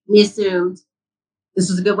we assumed this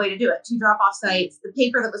was a good way to do it. 2 drop-off sites. The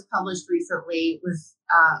paper that was published recently was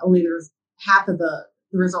there was half of the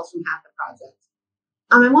results from half the project.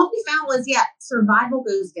 And what we found was, survival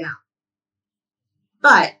goes down.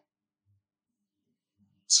 But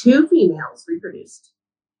 2 females reproduced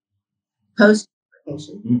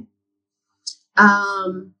post-reproduction.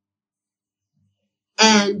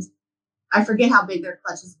 And I forget how big their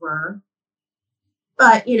clutches were.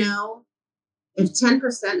 But, if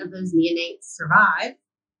 10% of those neonates survive,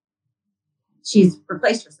 she's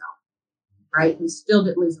replaced herself, right? We still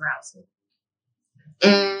didn't lose a rattlesnake.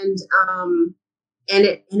 And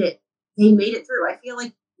they made it through. I feel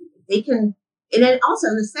like they can, and then also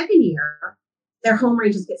in the second year, their home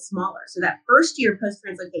ranges get smaller. So that first year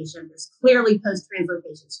post-translocation, there's clearly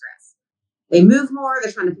post-translocation stress. They move more.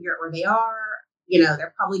 They're trying to figure out where they are.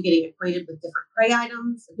 They're probably getting acquainted with different prey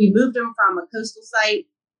items. If we moved them from a coastal site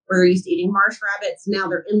where they're used to eating marsh rabbits, now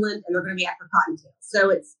they're inland and they're going to be after cottontails. So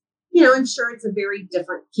I'm sure it's a very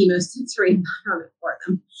different chemosensory environment for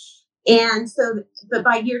them. And so, but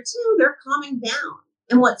by year 2, they're calming down.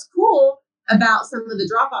 And what's cool about some of the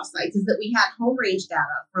drop-off sites is that we had home range data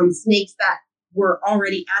from snakes that were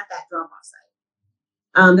already at that drop-off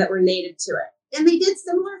site, that were native to it. And they did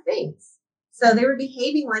similar things. So they were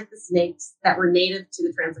behaving like the snakes that were native to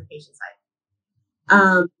the translocation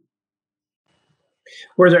site.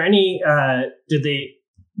 Were there any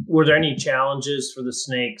challenges for the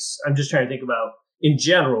snakes? I'm just trying to think about, in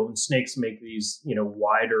general, when snakes make these,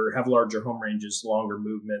 wider, have larger home ranges, longer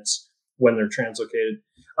movements when they're translocated.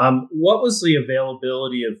 What was the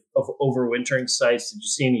availability of overwintering sites? Did you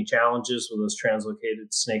see any challenges with those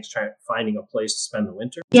translocated snakes finding a place to spend the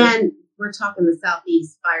winter? Again, we're talking the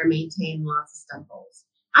Southeast, fire maintain lots of stump holes.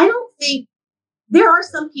 I don't think there are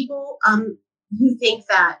some people who think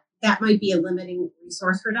that might be a limiting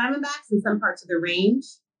resource for diamondbacks in some parts of the range,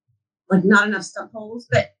 like not enough stump holes,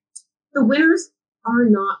 but the winters are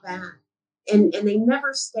not bad. And they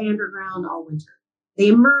never stay underground all winter. They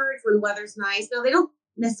emerge when weather's nice. Now, they don't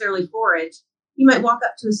necessarily forage. You might walk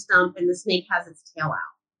up to a stump and the snake has its tail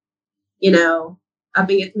out,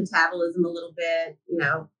 upping its metabolism a little bit.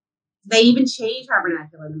 They even change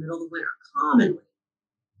hibernacula in the middle of the winter commonly.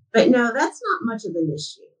 But no, that's not much of an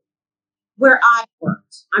issue. Where I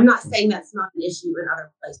worked, I'm not saying that's not an issue in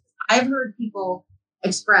other places. I've heard people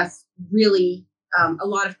express really a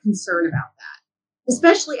lot of concern about that.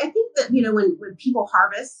 Especially, I think that, when people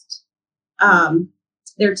harvest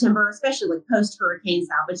their timber, especially like post-hurricane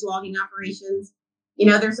salvage logging operations,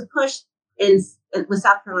 there's a push with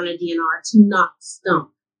South Carolina DNR to not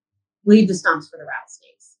leave the stumps for the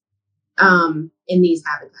rattlesnakes in these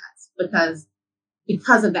habitats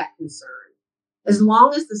because of that concern. As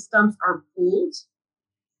long as the stumps aren't pulled,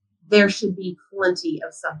 there should be plenty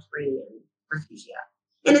of subterranean refugia.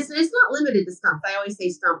 And it's not limited to stumps. I always say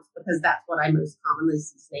stumps because that's what I most commonly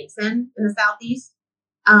see snakes in the Southeast.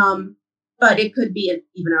 But it could be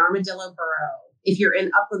even an armadillo burrow. If you're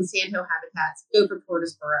in upland sandhill habitats, go for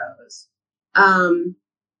tortoise burrows.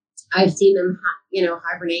 I've seen them,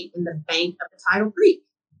 hibernate in the bank of a tidal creek.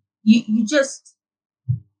 You just,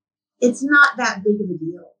 it's not that big of a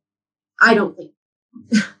deal. I don't think.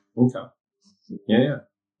 Okay. Yeah.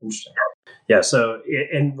 Interesting. Yeah. So,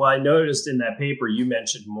 and what I noticed in that paper, you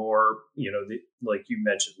mentioned more, like you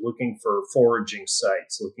mentioned, looking for foraging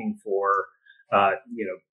sites, looking for,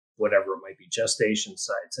 whatever it might be, gestation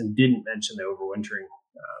sites, and didn't mention the overwintering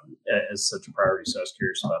as such a priority. So I was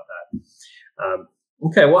curious about that.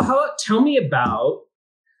 Okay. Well, tell me about,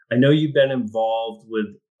 I know you've been involved with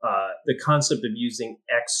the concept of using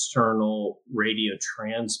external radio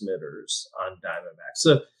transmitters on diamondbacks.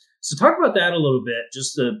 So talk about that a little bit,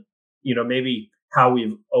 just to, maybe how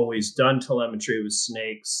we've always done telemetry with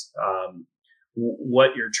snakes,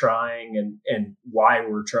 what you're trying and why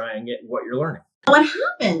we're trying it, and what you're learning. What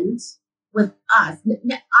happened with us,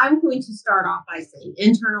 I'm going to start off by saying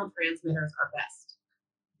internal transmitters are best.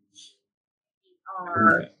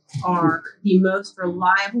 Are the most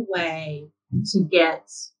reliable way to get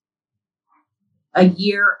a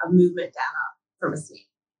year of movement data from a snake.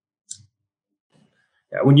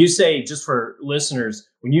 Yeah, when you say, just for listeners,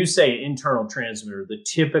 when you say internal transmitter, the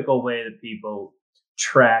typical way that people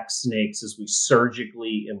track snakes is we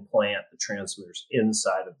surgically implant the transmitters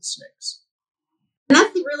inside of the snakes. And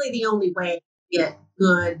that's really the only way to get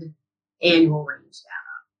good annual range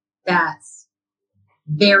data. That's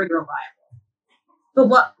very reliable. But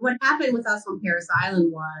what happened with us on Parris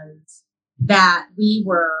Island was that we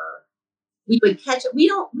would catch it. We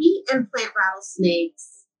implant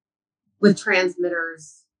rattlesnakes with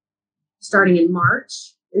transmitters starting in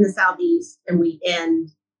March in the Southeast, and we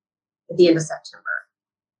end at the end of September.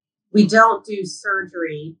 We don't do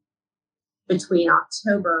surgery between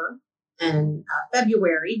October and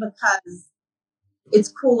February because it's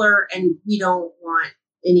cooler and we don't want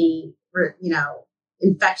any,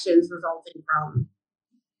 infections resulting from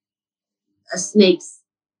a snake's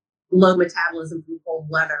low metabolism from cold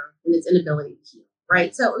weather and its inability to heal,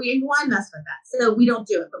 right? So why mess with that? So we don't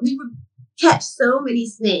do it, but we would catch so many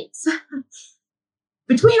snakes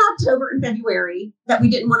between October and February that we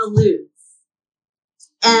didn't want to lose.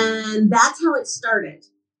 And that's how it started.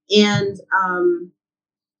 And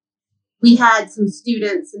we had some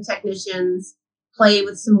students and technicians play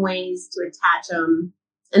with some ways to attach them.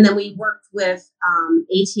 And then we worked with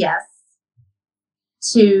ATS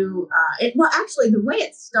to, actually the way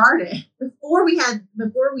it started, before we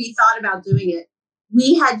thought about doing it,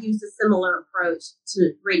 we had used a similar approach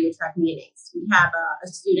to radio track neonates. We have a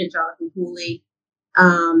student, Jonathan Cooley,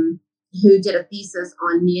 who did a thesis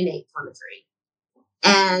on neonate telemetry.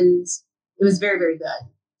 And it was very, very good.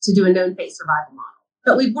 to do a known fate survival model.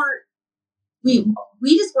 But we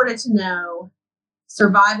just wanted to know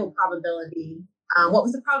survival probability. What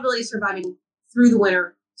was the probability of surviving through the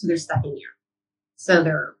winter to their second year? So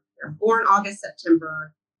they're born August,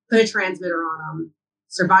 September, put a transmitter on them,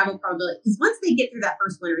 survival probability. Because once they get through that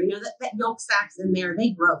first winter, that yolk sacs in there,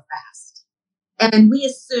 they grow fast. And we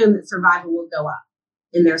assume that survival will go up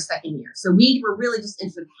in their second year. So we were really just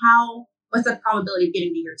interested in what's the probability of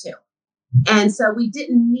getting to year 2? And so we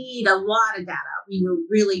didn't need a lot of data. We were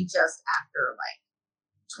really just after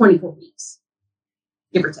 24 weeks,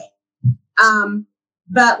 give or take.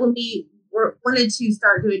 But when we wanted to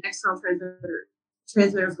start doing external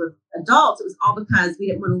transmitters with adults, it was all because we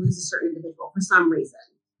didn't want to lose a certain individual for some reason.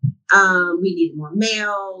 We needed more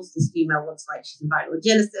males. This female looks like she's in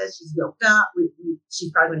vitalogenesis. She's yoked up.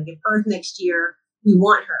 She's probably going to give birth next year. We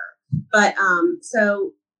want her. But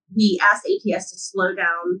so we asked ATS to slow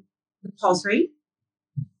down the pulse rate.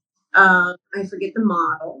 I forget the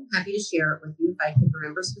model. Happy to share it with you if I can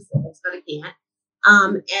remember specifics, but I can't.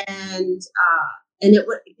 And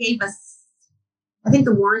it gave us, I think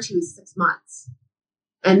the warranty was 6 months.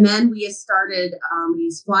 And then we started, we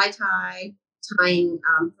used fly tie, tying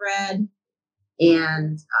thread,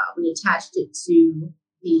 and we attached it to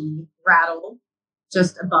the rattle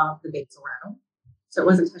just above the basal rattle. So it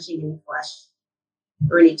wasn't touching any flesh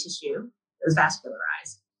or any tissue. It was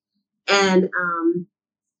vascularized. And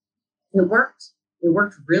it worked. It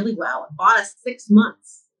worked really well. It bought us 6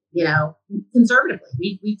 months, conservatively.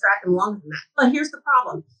 We track them longer than that. But here's the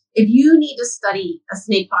problem. If you need to study a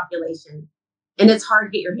snake population and it's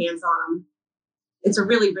hard to get your hands on them, it's a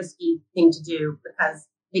really risky thing to do because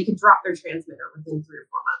they could drop their transmitter within 3 or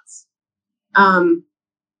 4 months.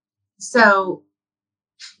 So,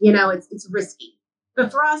 it's risky.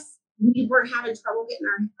 But for us, we weren't having trouble getting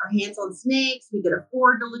our hands on snakes. We could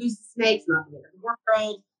afford to lose the snakes, not the end of the world.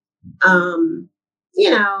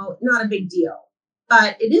 Not a big deal.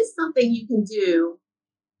 But it is something you can do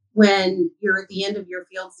when you're at the end of your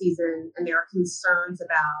field season and there are concerns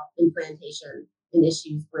about implantation and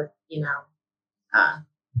issues with,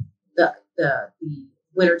 the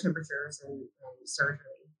winter temperatures and surgery.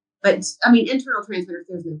 But internal transmitters,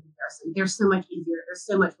 there's no comparison. They're so much easier. They're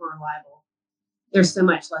so much more reliable. They're so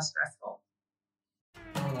much less stressful.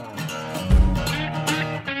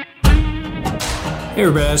 Hey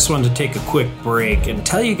everybody, I just wanted to take a quick break and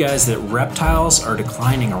tell you guys that reptiles are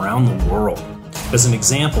declining around the world. As an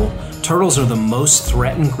example, turtles are the most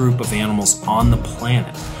threatened group of animals on the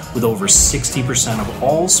planet, with over 60% of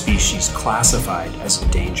all species classified as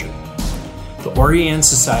endangered. The Orianne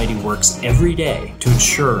Society works every day to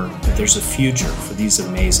ensure that there's a future for these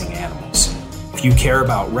amazing animals. If you care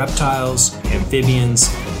about reptiles, amphibians,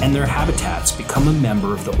 and their habitats, become a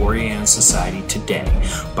member of the Orianne Society today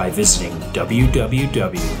by visiting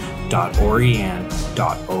www.orianne.org.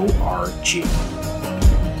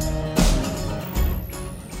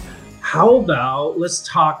 How about, let's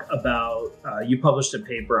talk about, you published a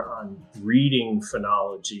paper on breeding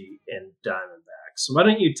phenology in diamondbacks. So why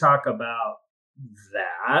don't you talk about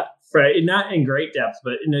that, right? Not in great depth,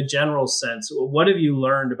 but in a general sense, what have you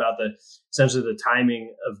learned about essentially the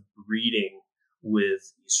timing of breeding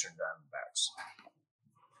with eastern diamondbacks?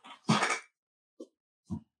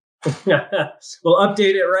 We'll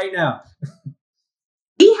update it right now.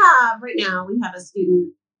 We have a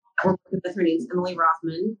student we're working with. Her name's Emily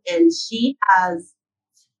Rothman, and she has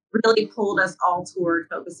really pulled us all toward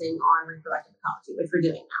focusing on reproductive ecology, which we're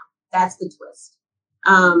doing now. That's the twist.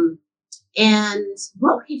 And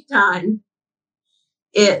what we've done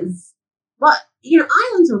is,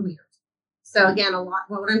 islands are weird. So again, what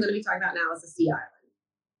I'm going to be talking about now is the sea island.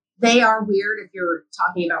 They are weird if you're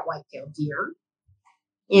talking about white-tailed deer.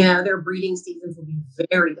 Their breeding seasons will be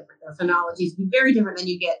very different. Their phenologies will be very different than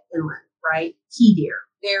you get inland, right? Key deer,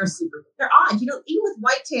 they're odd. Even with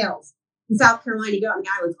whitetails in South Carolina, you go out on the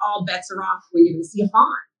islands, all bets are off when you're going to see a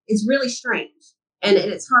fawn. It's really strange. And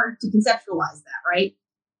it's hard to conceptualize that, right?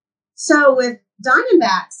 So with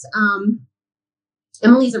diamondbacks,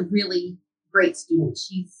 Emily's a really great student.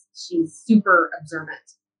 She's super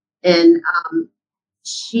observant, and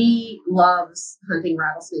she loves hunting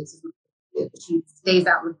rattlesnakes. She stays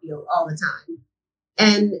out in the field all the time,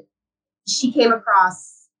 and she came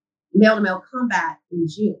across male-to-male combat in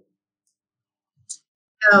June.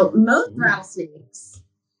 So most rattlesnakes,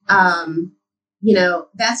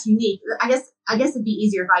 that's unique. I guess it'd be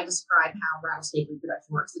easier if I describe how rattlesnake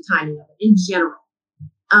reproduction works, the timing of it in general.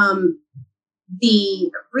 The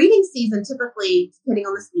breeding season, typically, depending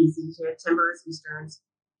on the species, timbers, easterns,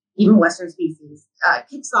 even western species,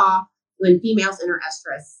 kicks off when females enter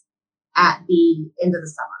estrus at the end of the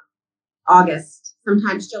summer, August,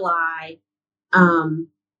 sometimes July,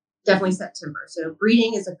 definitely September. So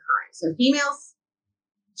breeding is occurring. So females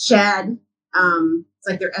shed, it's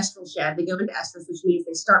like their estrus shed. They go into estrus, which means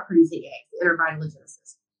they start producing eggs,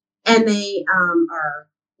 intervitalogenesis. And they are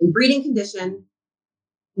in breeding condition.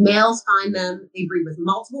 Males find them. They breed with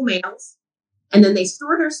multiple males. And then they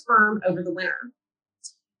store their sperm over the winter.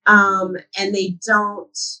 And they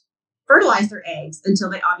don't fertilize their eggs until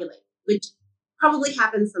they ovulate, which probably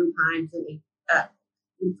happens sometimes in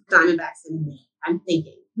Diamondbacks in May, I'm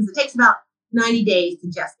thinking, because it takes about 90 days to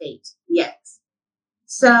gestate the eggs.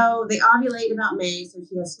 So they ovulate about May, so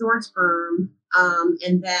she has stored sperm,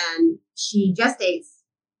 and then she gestates.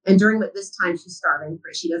 And during this time, she's starving.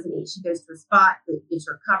 She doesn't eat. She goes to a spot that gives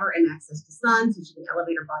her cover and access to sun, so she can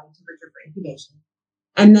elevate her body temperature for incubation.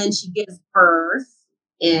 And then she gives birth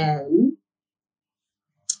in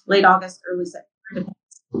late August, early September.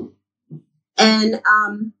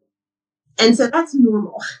 And so that's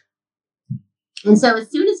normal. And so as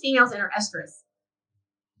soon as females enter estrus,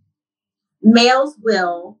 males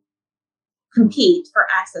will compete for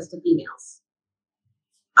access to females.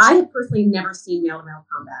 I have personally never seen male-to-male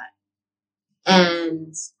combat.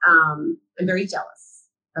 And I'm very jealous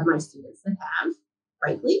of my students that have.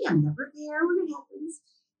 Frankly, I'm never there when it happens.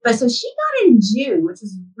 But so she got it in June, which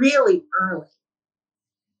is really early.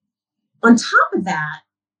 On top of that,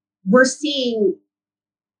 we're seeing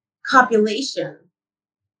copulation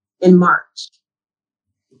in March.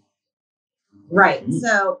 Right.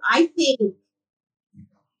 So I think,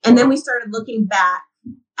 and then we started looking back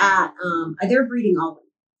at, they're breeding always.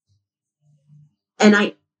 And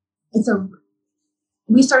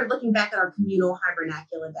we started looking back at our communal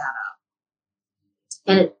hibernacula data.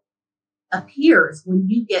 And it appears when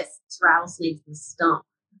you get rattlesnakes in the stump,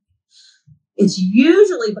 it's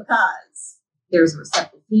usually because there's a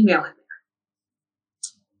receptive female in there.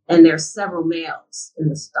 And there's several males in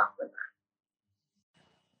the stump with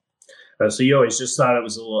her. So you always just thought it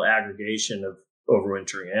was a little aggregation of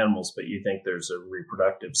overwintering animals, but you think there's a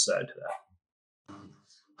reproductive side to that.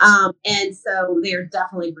 And so they're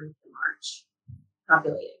definitely breeding in March,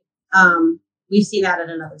 copulating. We've seen that at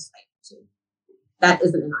another site too. That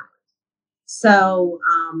isn't an island. So,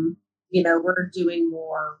 we're doing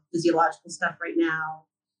more physiological stuff right now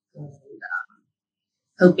and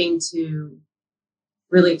hoping to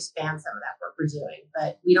really expand some of that work we're doing,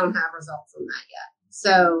 but we don't have results on that yet.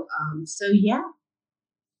 So yeah,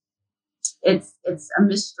 it's a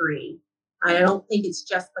mystery. I don't think it's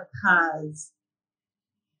just because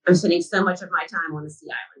I'm spending so much of my time on the Sea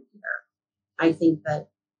Island either. I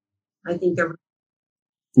think they're.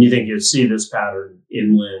 You think you'd see this pattern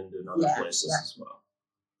inland and other places as well.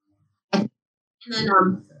 And then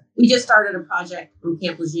we just started a project on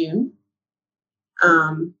Camp Lejeune,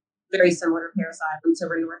 very similar to Parris Island. So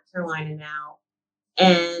we're in North Carolina now,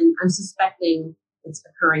 and I'm suspecting it's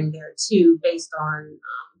occurring there too, based on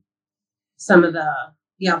some of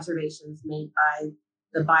the observations made by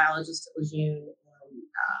the biologists at Lejeune and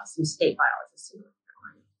some state biologists in North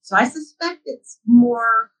Carolina. So I suspect it's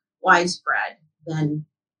more widespread than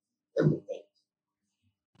we think.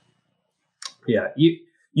 Yeah,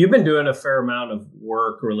 you've been doing a fair amount of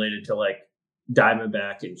work related to like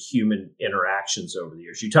diamondback and human interactions over the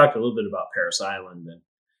years. You talked a little bit about Parris Island and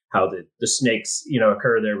how the snakes,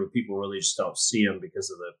 occur there, but people really just don't see them because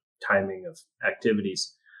of the timing of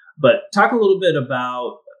activities. But talk a little bit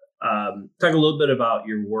about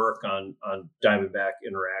your work on diamondback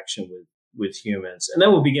interaction with humans, and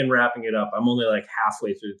then we'll begin wrapping it up. I'm only like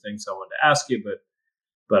halfway through the things I wanted to ask you,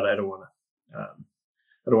 but I don't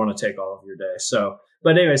want to take all of your day. So,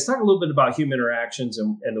 but anyways, talk a little bit about human interactions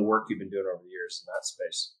and the work you've been doing over the years in that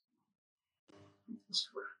space.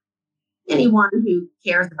 Anyone who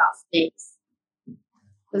cares about snakes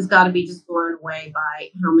has got to be just blown away by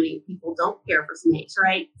how many people don't care for snakes,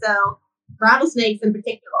 right? So rattlesnakes in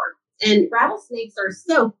particular. And rattlesnakes are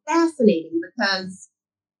so fascinating because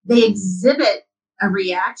they exhibit a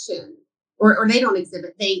reaction, or they don't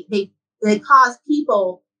exhibit. They cause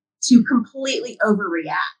people to completely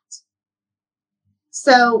overreact.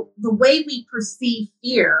 So the way we perceive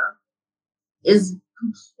fear is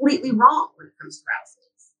completely wrong when it comes to rattlesnakes.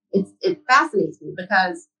 It fascinates me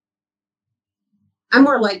because I'm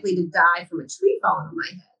more likely to die from a tree falling on my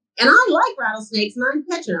head. And I like rattlesnakes and I'm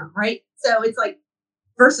catching them, right? So it's like,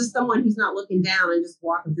 versus someone who's not looking down and just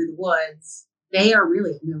walking through the woods, they are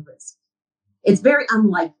really at no risk. It's very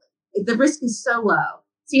unlikely. The risk is so low.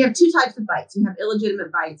 So you have two types of bites. You have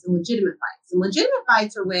illegitimate bites and legitimate bites. And legitimate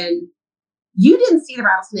bites are when you didn't see the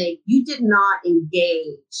rattlesnake. You did not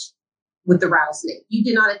engage with the rattlesnake. You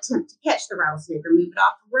did not attempt to catch the rattlesnake or move it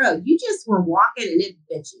off the road. You just were walking and it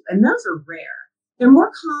bit you. And those are rare. They're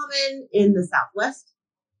more common in the Southwest,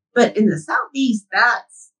 but in the Southeast,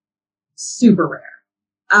 that's super rare.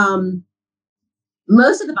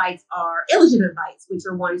 Most of the bites are illegitimate bites, which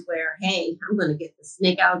are ones where, hey, I'm going to get the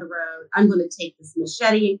snake out of the road. I'm going to take this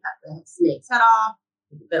machete and cut the snake's head off,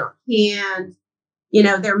 take a bit on hand.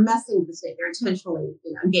 They're messing with the snake. They're intentionally,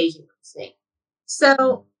 engaging with the snake.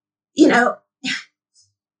 So,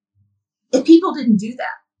 if people didn't do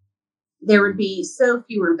that, there would be so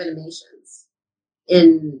fewer envenomations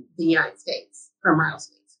in the United States from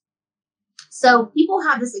rattlesnakes. So people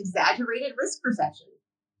have this exaggerated risk perception.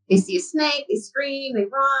 They see a snake, they scream, they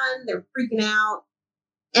run, they're freaking out.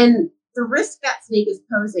 And the risk that snake is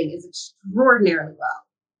posing is extraordinarily low.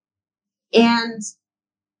 And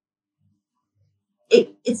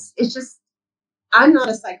it's just, I'm not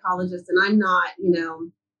a psychologist, and I'm not,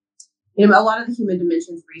 a lot of the human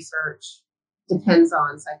dimensions research depends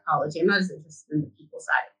on psychology. I'm not as interested in the people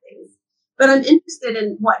side of things, but I'm interested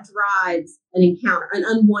in what drives an encounter, an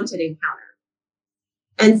unwanted encounter.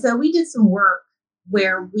 And so we did some work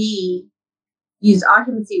where we used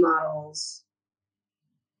occupancy models,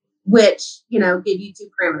 which, give you two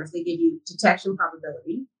parameters. They give you detection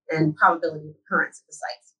probability and probability of occurrence at the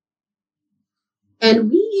sites. And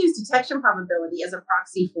we use detection probability as a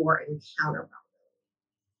proxy for encounter probability.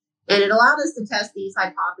 And it allowed us to test these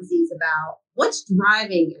hypotheses about what's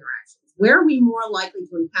driving interactions. Where are we more likely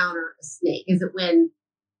to encounter a snake? Is it when,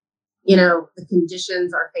 the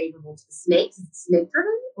conditions are favorable to the snakes? Is it snake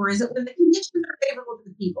driven? Or is it when the conditions are favorable to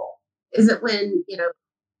the people? Is it when,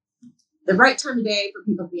 the right time of day for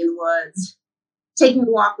people to be in the woods, taking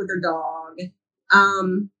a walk with their dog?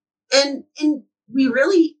 And we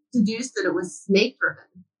really deduced that it was snake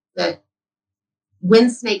driven, that when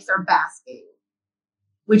snakes are basking,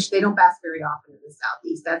 which they don't bask very often in the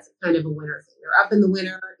Southeast, that's kind of a winter thing. They're up in the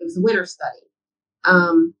winter. It was a winter study.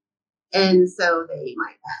 And so they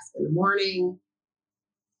might bask in the morning,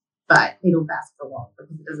 but they don't bask for long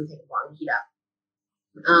because it doesn't take long to heat up.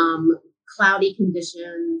 Cloudy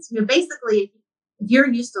conditions, basically, if you're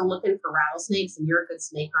used to looking for rattlesnakes and you're a good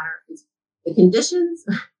snake hunter, the conditions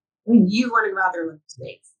when you want to go out there and look for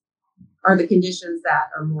snakes are the conditions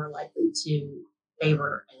that are more likely to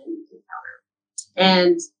favor an encounter.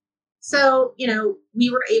 And so, we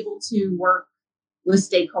were able to work with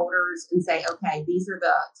stakeholders and say, okay, these are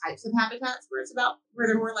the types of habitats where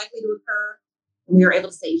they're more likely to occur. And we were able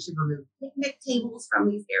to say you should remove picnic tables from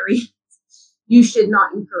these areas. You should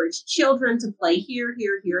not encourage children to play here,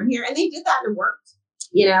 here, here, and here. And they did that and it worked.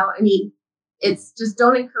 It's just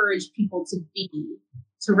don't encourage people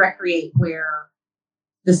to recreate where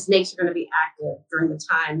the snakes are going to be active during the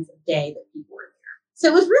times of day that people are there. So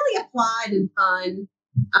it was really applied and fun.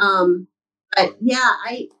 But yeah,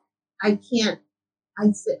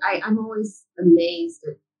 I'm always amazed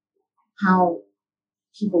at how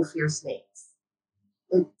people fear snakes.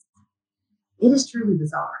 It is truly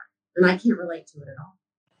bizarre, and I can't relate to it at all.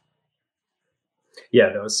 Yeah,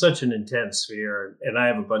 no, it's such an intense fear. And I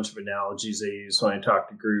have a bunch of analogies I use when I talk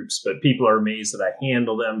to groups, but people are amazed that I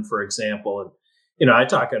handle them, for example. And, I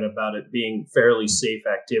talk about it being fairly safe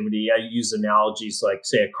activity. I use analogies like,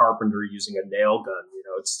 say, a carpenter using a nail gun.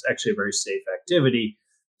 It's actually a very safe activity.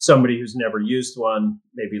 Somebody who's never used one,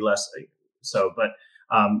 maybe less so. But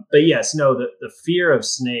yes, no, the fear of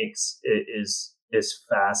snakes is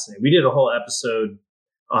fascinating. We did a whole episode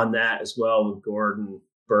on that as well with Gordon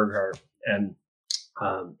Berghardt, and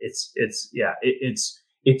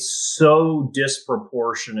it's so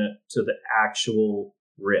disproportionate to the actual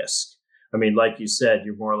risk. I mean, like you said,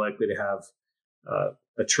 you're more likely to have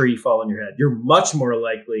a tree fall on your head. You're much more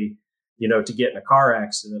likely, to get in a car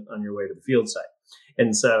accident on your way to the field site.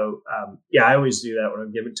 And so, I always do that when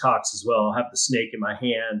I'm giving talks as well. I'll have the snake in my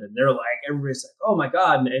hand, and they're like, everybody's like, "Oh my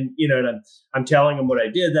God!" And I'm telling them what I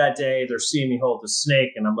did that day. They're seeing me hold the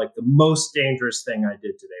snake, and I'm like, the most dangerous thing I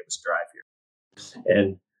did today was drive here.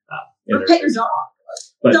 And or pet your dog.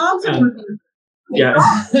 But, dogs are more dangerous. Yeah,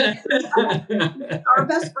 our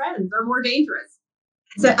best friends are more dangerous.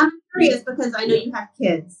 So I'm curious because I know you have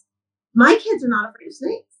kids. My kids are not afraid of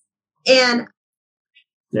snakes, and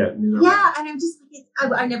and I'm just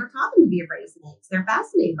I never taught them to be afraid of snakes. They're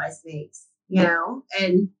fascinated by snakes, and I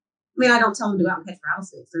mean I don't tell them to go out and catch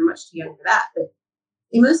rattlesnakes. They're much too young for that, but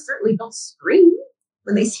they most certainly don't scream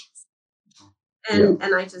when they see snakes.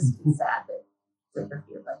 And I just am sad that they're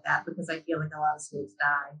feared like that because I feel like a lot of snakes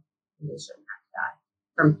die and they shouldn't have to die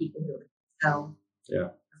from people who are so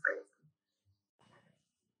afraid of them.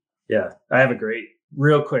 Yeah, I have a great,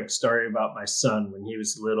 real quick story about my son when he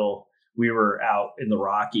was little. we were out in the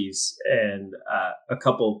Rockies, and a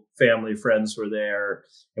couple family friends were there,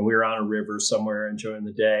 and we were on a river somewhere enjoying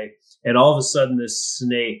the day. And all of a sudden, this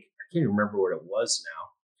snake, I can't even remember what it was now.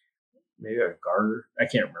 Maybe a garter. I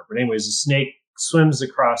can't remember. But anyways, the snake swims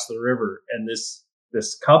across the river, and this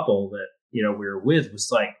couple that we were with was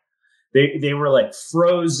like, they were like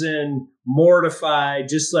frozen, mortified,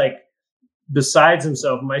 just like besides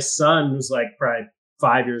himself. My son was like probably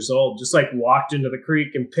 5 years old, just like walked into the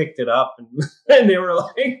creek and picked it up, and they were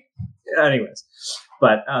like, anyways.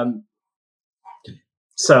 But I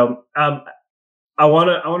want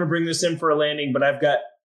to bring this in for a landing, but I've got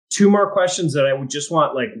two more questions that I would just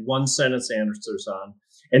want like one sentence answers on.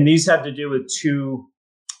 And these have to do with two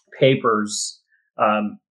papers,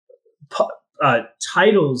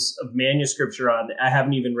 titles of manuscripts are on. I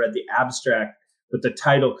haven't even read the abstract, but the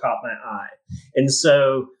title caught my eye. And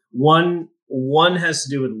so one has to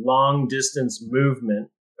do with long distance movement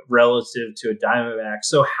relative to a Diamondback.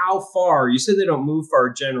 So how far, you said they don't move far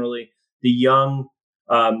generally, the young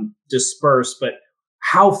disperse, but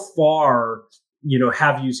how far,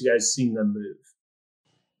 have you guys seen them move?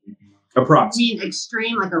 Approximately. You mean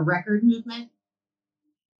extreme, like a record movement?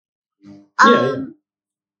 Yeah.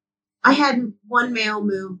 I had one male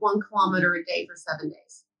move 1 kilometer a day for 7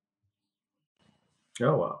 days.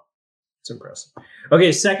 Oh, wow. It's impressive.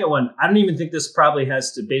 Okay, second one. I don't even think this probably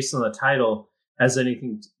has to, based on the title, has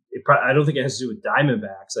anything. I don't think it has to do with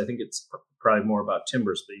Diamondbacks. I think it's probably more about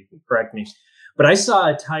timbers, but you can correct me. But I saw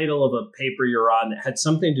a title of a paper you're on that had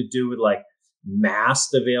something to do with like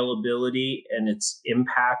mast availability and its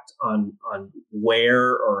impact on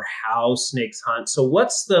where or how snakes hunt. So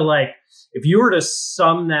what's the, like, if you were to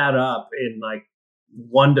sum that up in like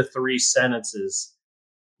 1 to 3 sentences,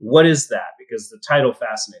 what is that? Because the title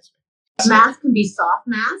fascinates me. Mast can be soft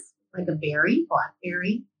mast, like a berry,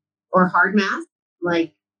 blackberry, or hard mast,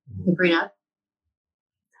 like the green up.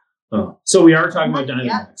 Oh, so we are talking about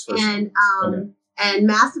Diamondbacks first. And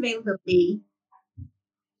mast availability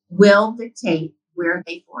will dictate where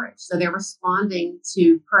they forage. So they're responding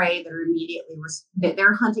to prey that are immediately,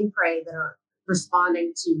 they're hunting prey that are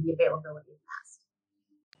responding to the availability of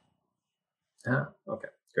mast. Ah, okay,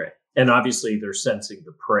 great. And obviously they're sensing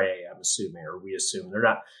the prey, I'm assuming, or we assume they're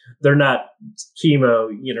not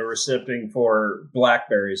chemo, recipiting for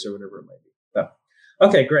blackberries or whatever it might be. But,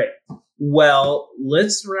 okay, great. Well,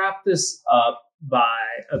 let's wrap this up by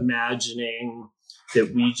imagining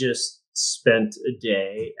that we just spent a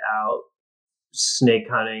day out snake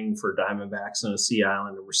hunting for Diamondbacks on a sea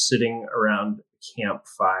island, and we're sitting around a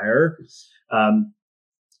campfire,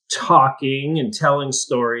 talking and telling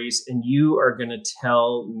stories, and you are going to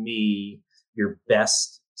tell me your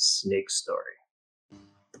best snake story.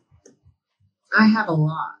 I have a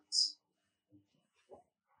lot.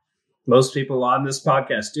 Most people on this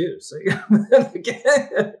podcast do. So because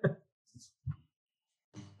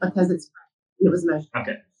it was emotional.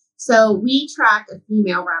 Okay. So we tracked a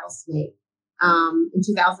female rattlesnake in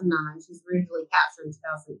 2009. She was originally captured in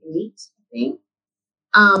 2008, I think,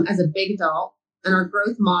 as a big adult. And our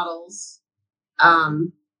growth models,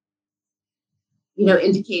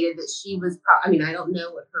 indicated that she was, I don't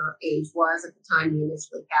know what her age was at the time we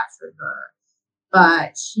initially captured her,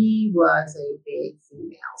 but she was a big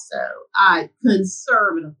female. So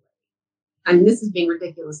conservatively, this is being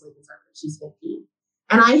ridiculously conservative. She's 15.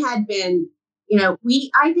 And I had been,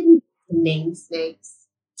 I didn't name snakes,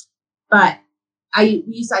 but we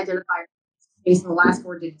used to identify based on the last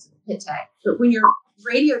 4 digits of the pit tag. But when you're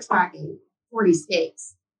radio tracking 40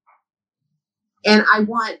 snakes, and I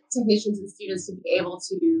want technicians and students to be able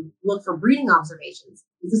to look for breeding observations.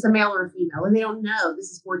 Is this a male or a female? And they don't know. This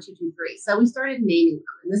is 4223. So we started naming them,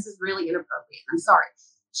 and this is really inappropriate. I'm sorry.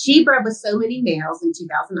 She bred with so many males in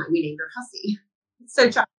 2009. We named her Hussy. It's so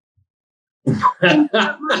charming. And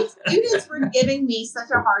my students were giving me such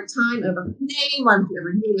a hard time over her name. One could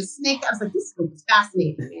ever name a snake. I was like, this snake is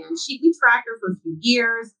fascinating, man. We tracked her for a few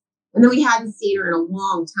years, and then we hadn't seen her in a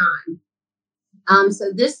long time.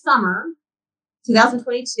 So this summer,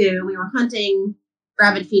 2022, we were hunting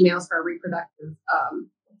gravid females for our reproductive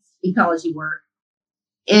ecology work.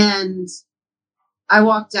 And I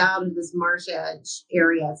walked out of this marsh edge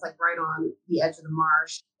area. It's like right on the edge of the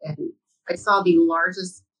marsh. And I saw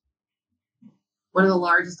one of the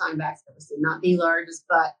largest Diamondbacks I've ever seen. Not the largest,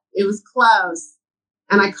 but it was close.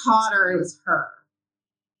 And I caught her. It was her.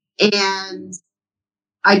 And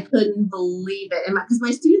I couldn't believe it. And because my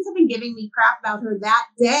students have been giving me crap about her that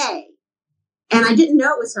day. And I didn't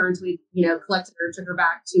know it was her until we, collected her, took her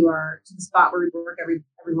back to the spot where we work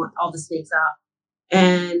everyone, all the snakes out.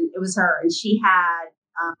 And it was her. And she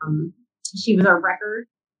was our record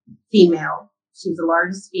female She was the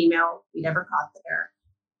largest female we'd ever caught there.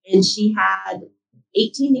 And she had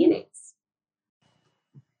 18 neonates.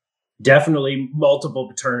 Definitely multiple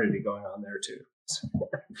paternity going on there too.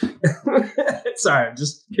 Sorry, I'm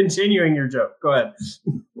just continuing your joke. Go ahead.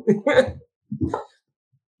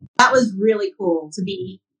 That was really cool to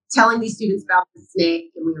be telling these students about the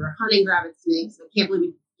snake, and we were hunting rabbit snakes. I can't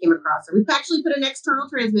believe we came across her. We've actually put an external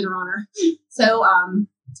transmitter on her. So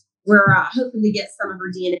we're hoping to get some of her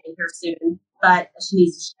DNA here soon, but she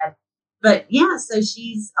needs to shed. But yeah, so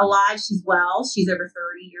she's alive. She's well. She's over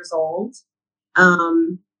 30 years old.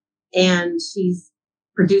 And she's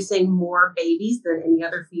producing more babies than any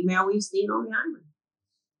other female we've seen on the island,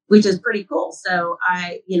 which is pretty cool. So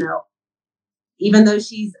even though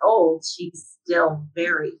she's old, she's still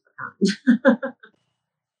very fecund.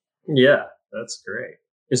 Yeah, that's great.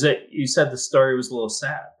 Is it, you said the story was a little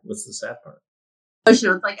sad. What's the sad part?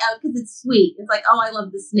 Emotional. It's like, oh, because it's sweet. It's like, oh, I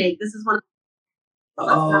love the snake. This is one of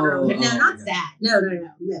not sad. No.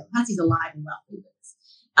 Hussey's alive and well.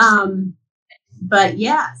 But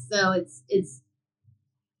yeah, so it's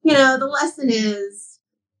the lesson is,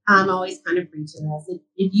 I'm always kind of preaching this.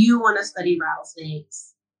 If you want to study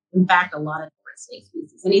rattlesnakes, in fact, a lot of different snake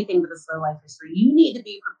species, anything with a slow life history, you need to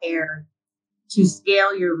be prepared to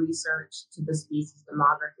scale your research to the species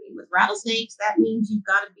demography. With rattlesnakes, that means you've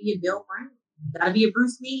got to be a Bill Brown. You've got to be a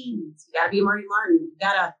Bruce Means. You got to be a Marty Martin. You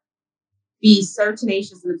got to be so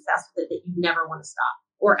tenacious and obsessed with it that you never want to stop.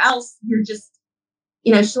 Or else you're just,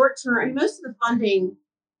 short term. I mean, most of the funding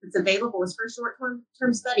that's available is for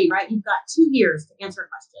short-term study, right? You've got 2 years to answer a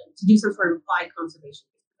question, to do some sort of applied conservation.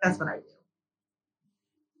 That's what I do.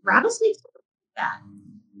 Rattlesnakes don't do that.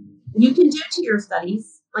 You can do 2-year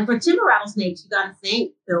studies. Like for timber rattlesnakes, you got to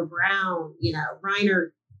thank Bill Brown,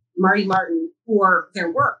 Reiner, Marty Martin for their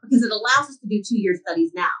work, because it allows us to do 2-year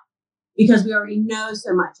studies now, because we already know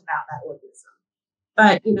so much about that organism.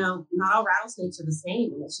 But, not all rattlesnakes are the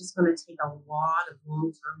same, and it's just going to take a lot of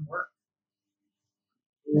long-term work.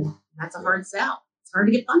 And that's a hard sell. It's hard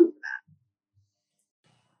to get funding for that.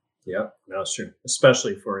 Yeah, that's true,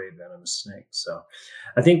 especially for a venomous snake. So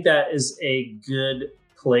I think that is a good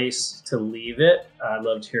place to leave it. I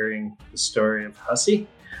loved hearing the story of Hussey.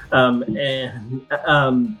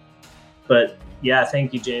 But yeah,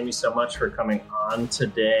 thank you, Jamie, so much for coming on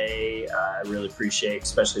today. I really appreciate,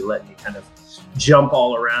 especially letting you kind of jump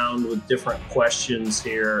all around with different questions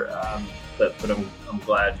here. But I'm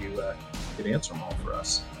glad you could answer them all for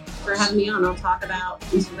us. For having me on, I'll talk about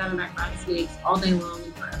Eastern Diamondback rattlesnakes all day long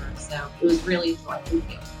and forever. So it was really fun. Thank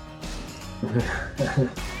you.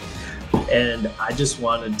 And I just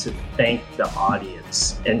wanted to thank the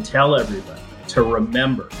audience and tell everybody to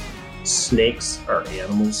remember, snakes are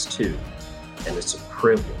animals too, and it's a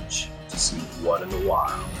privilege to see one in the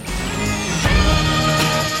wild.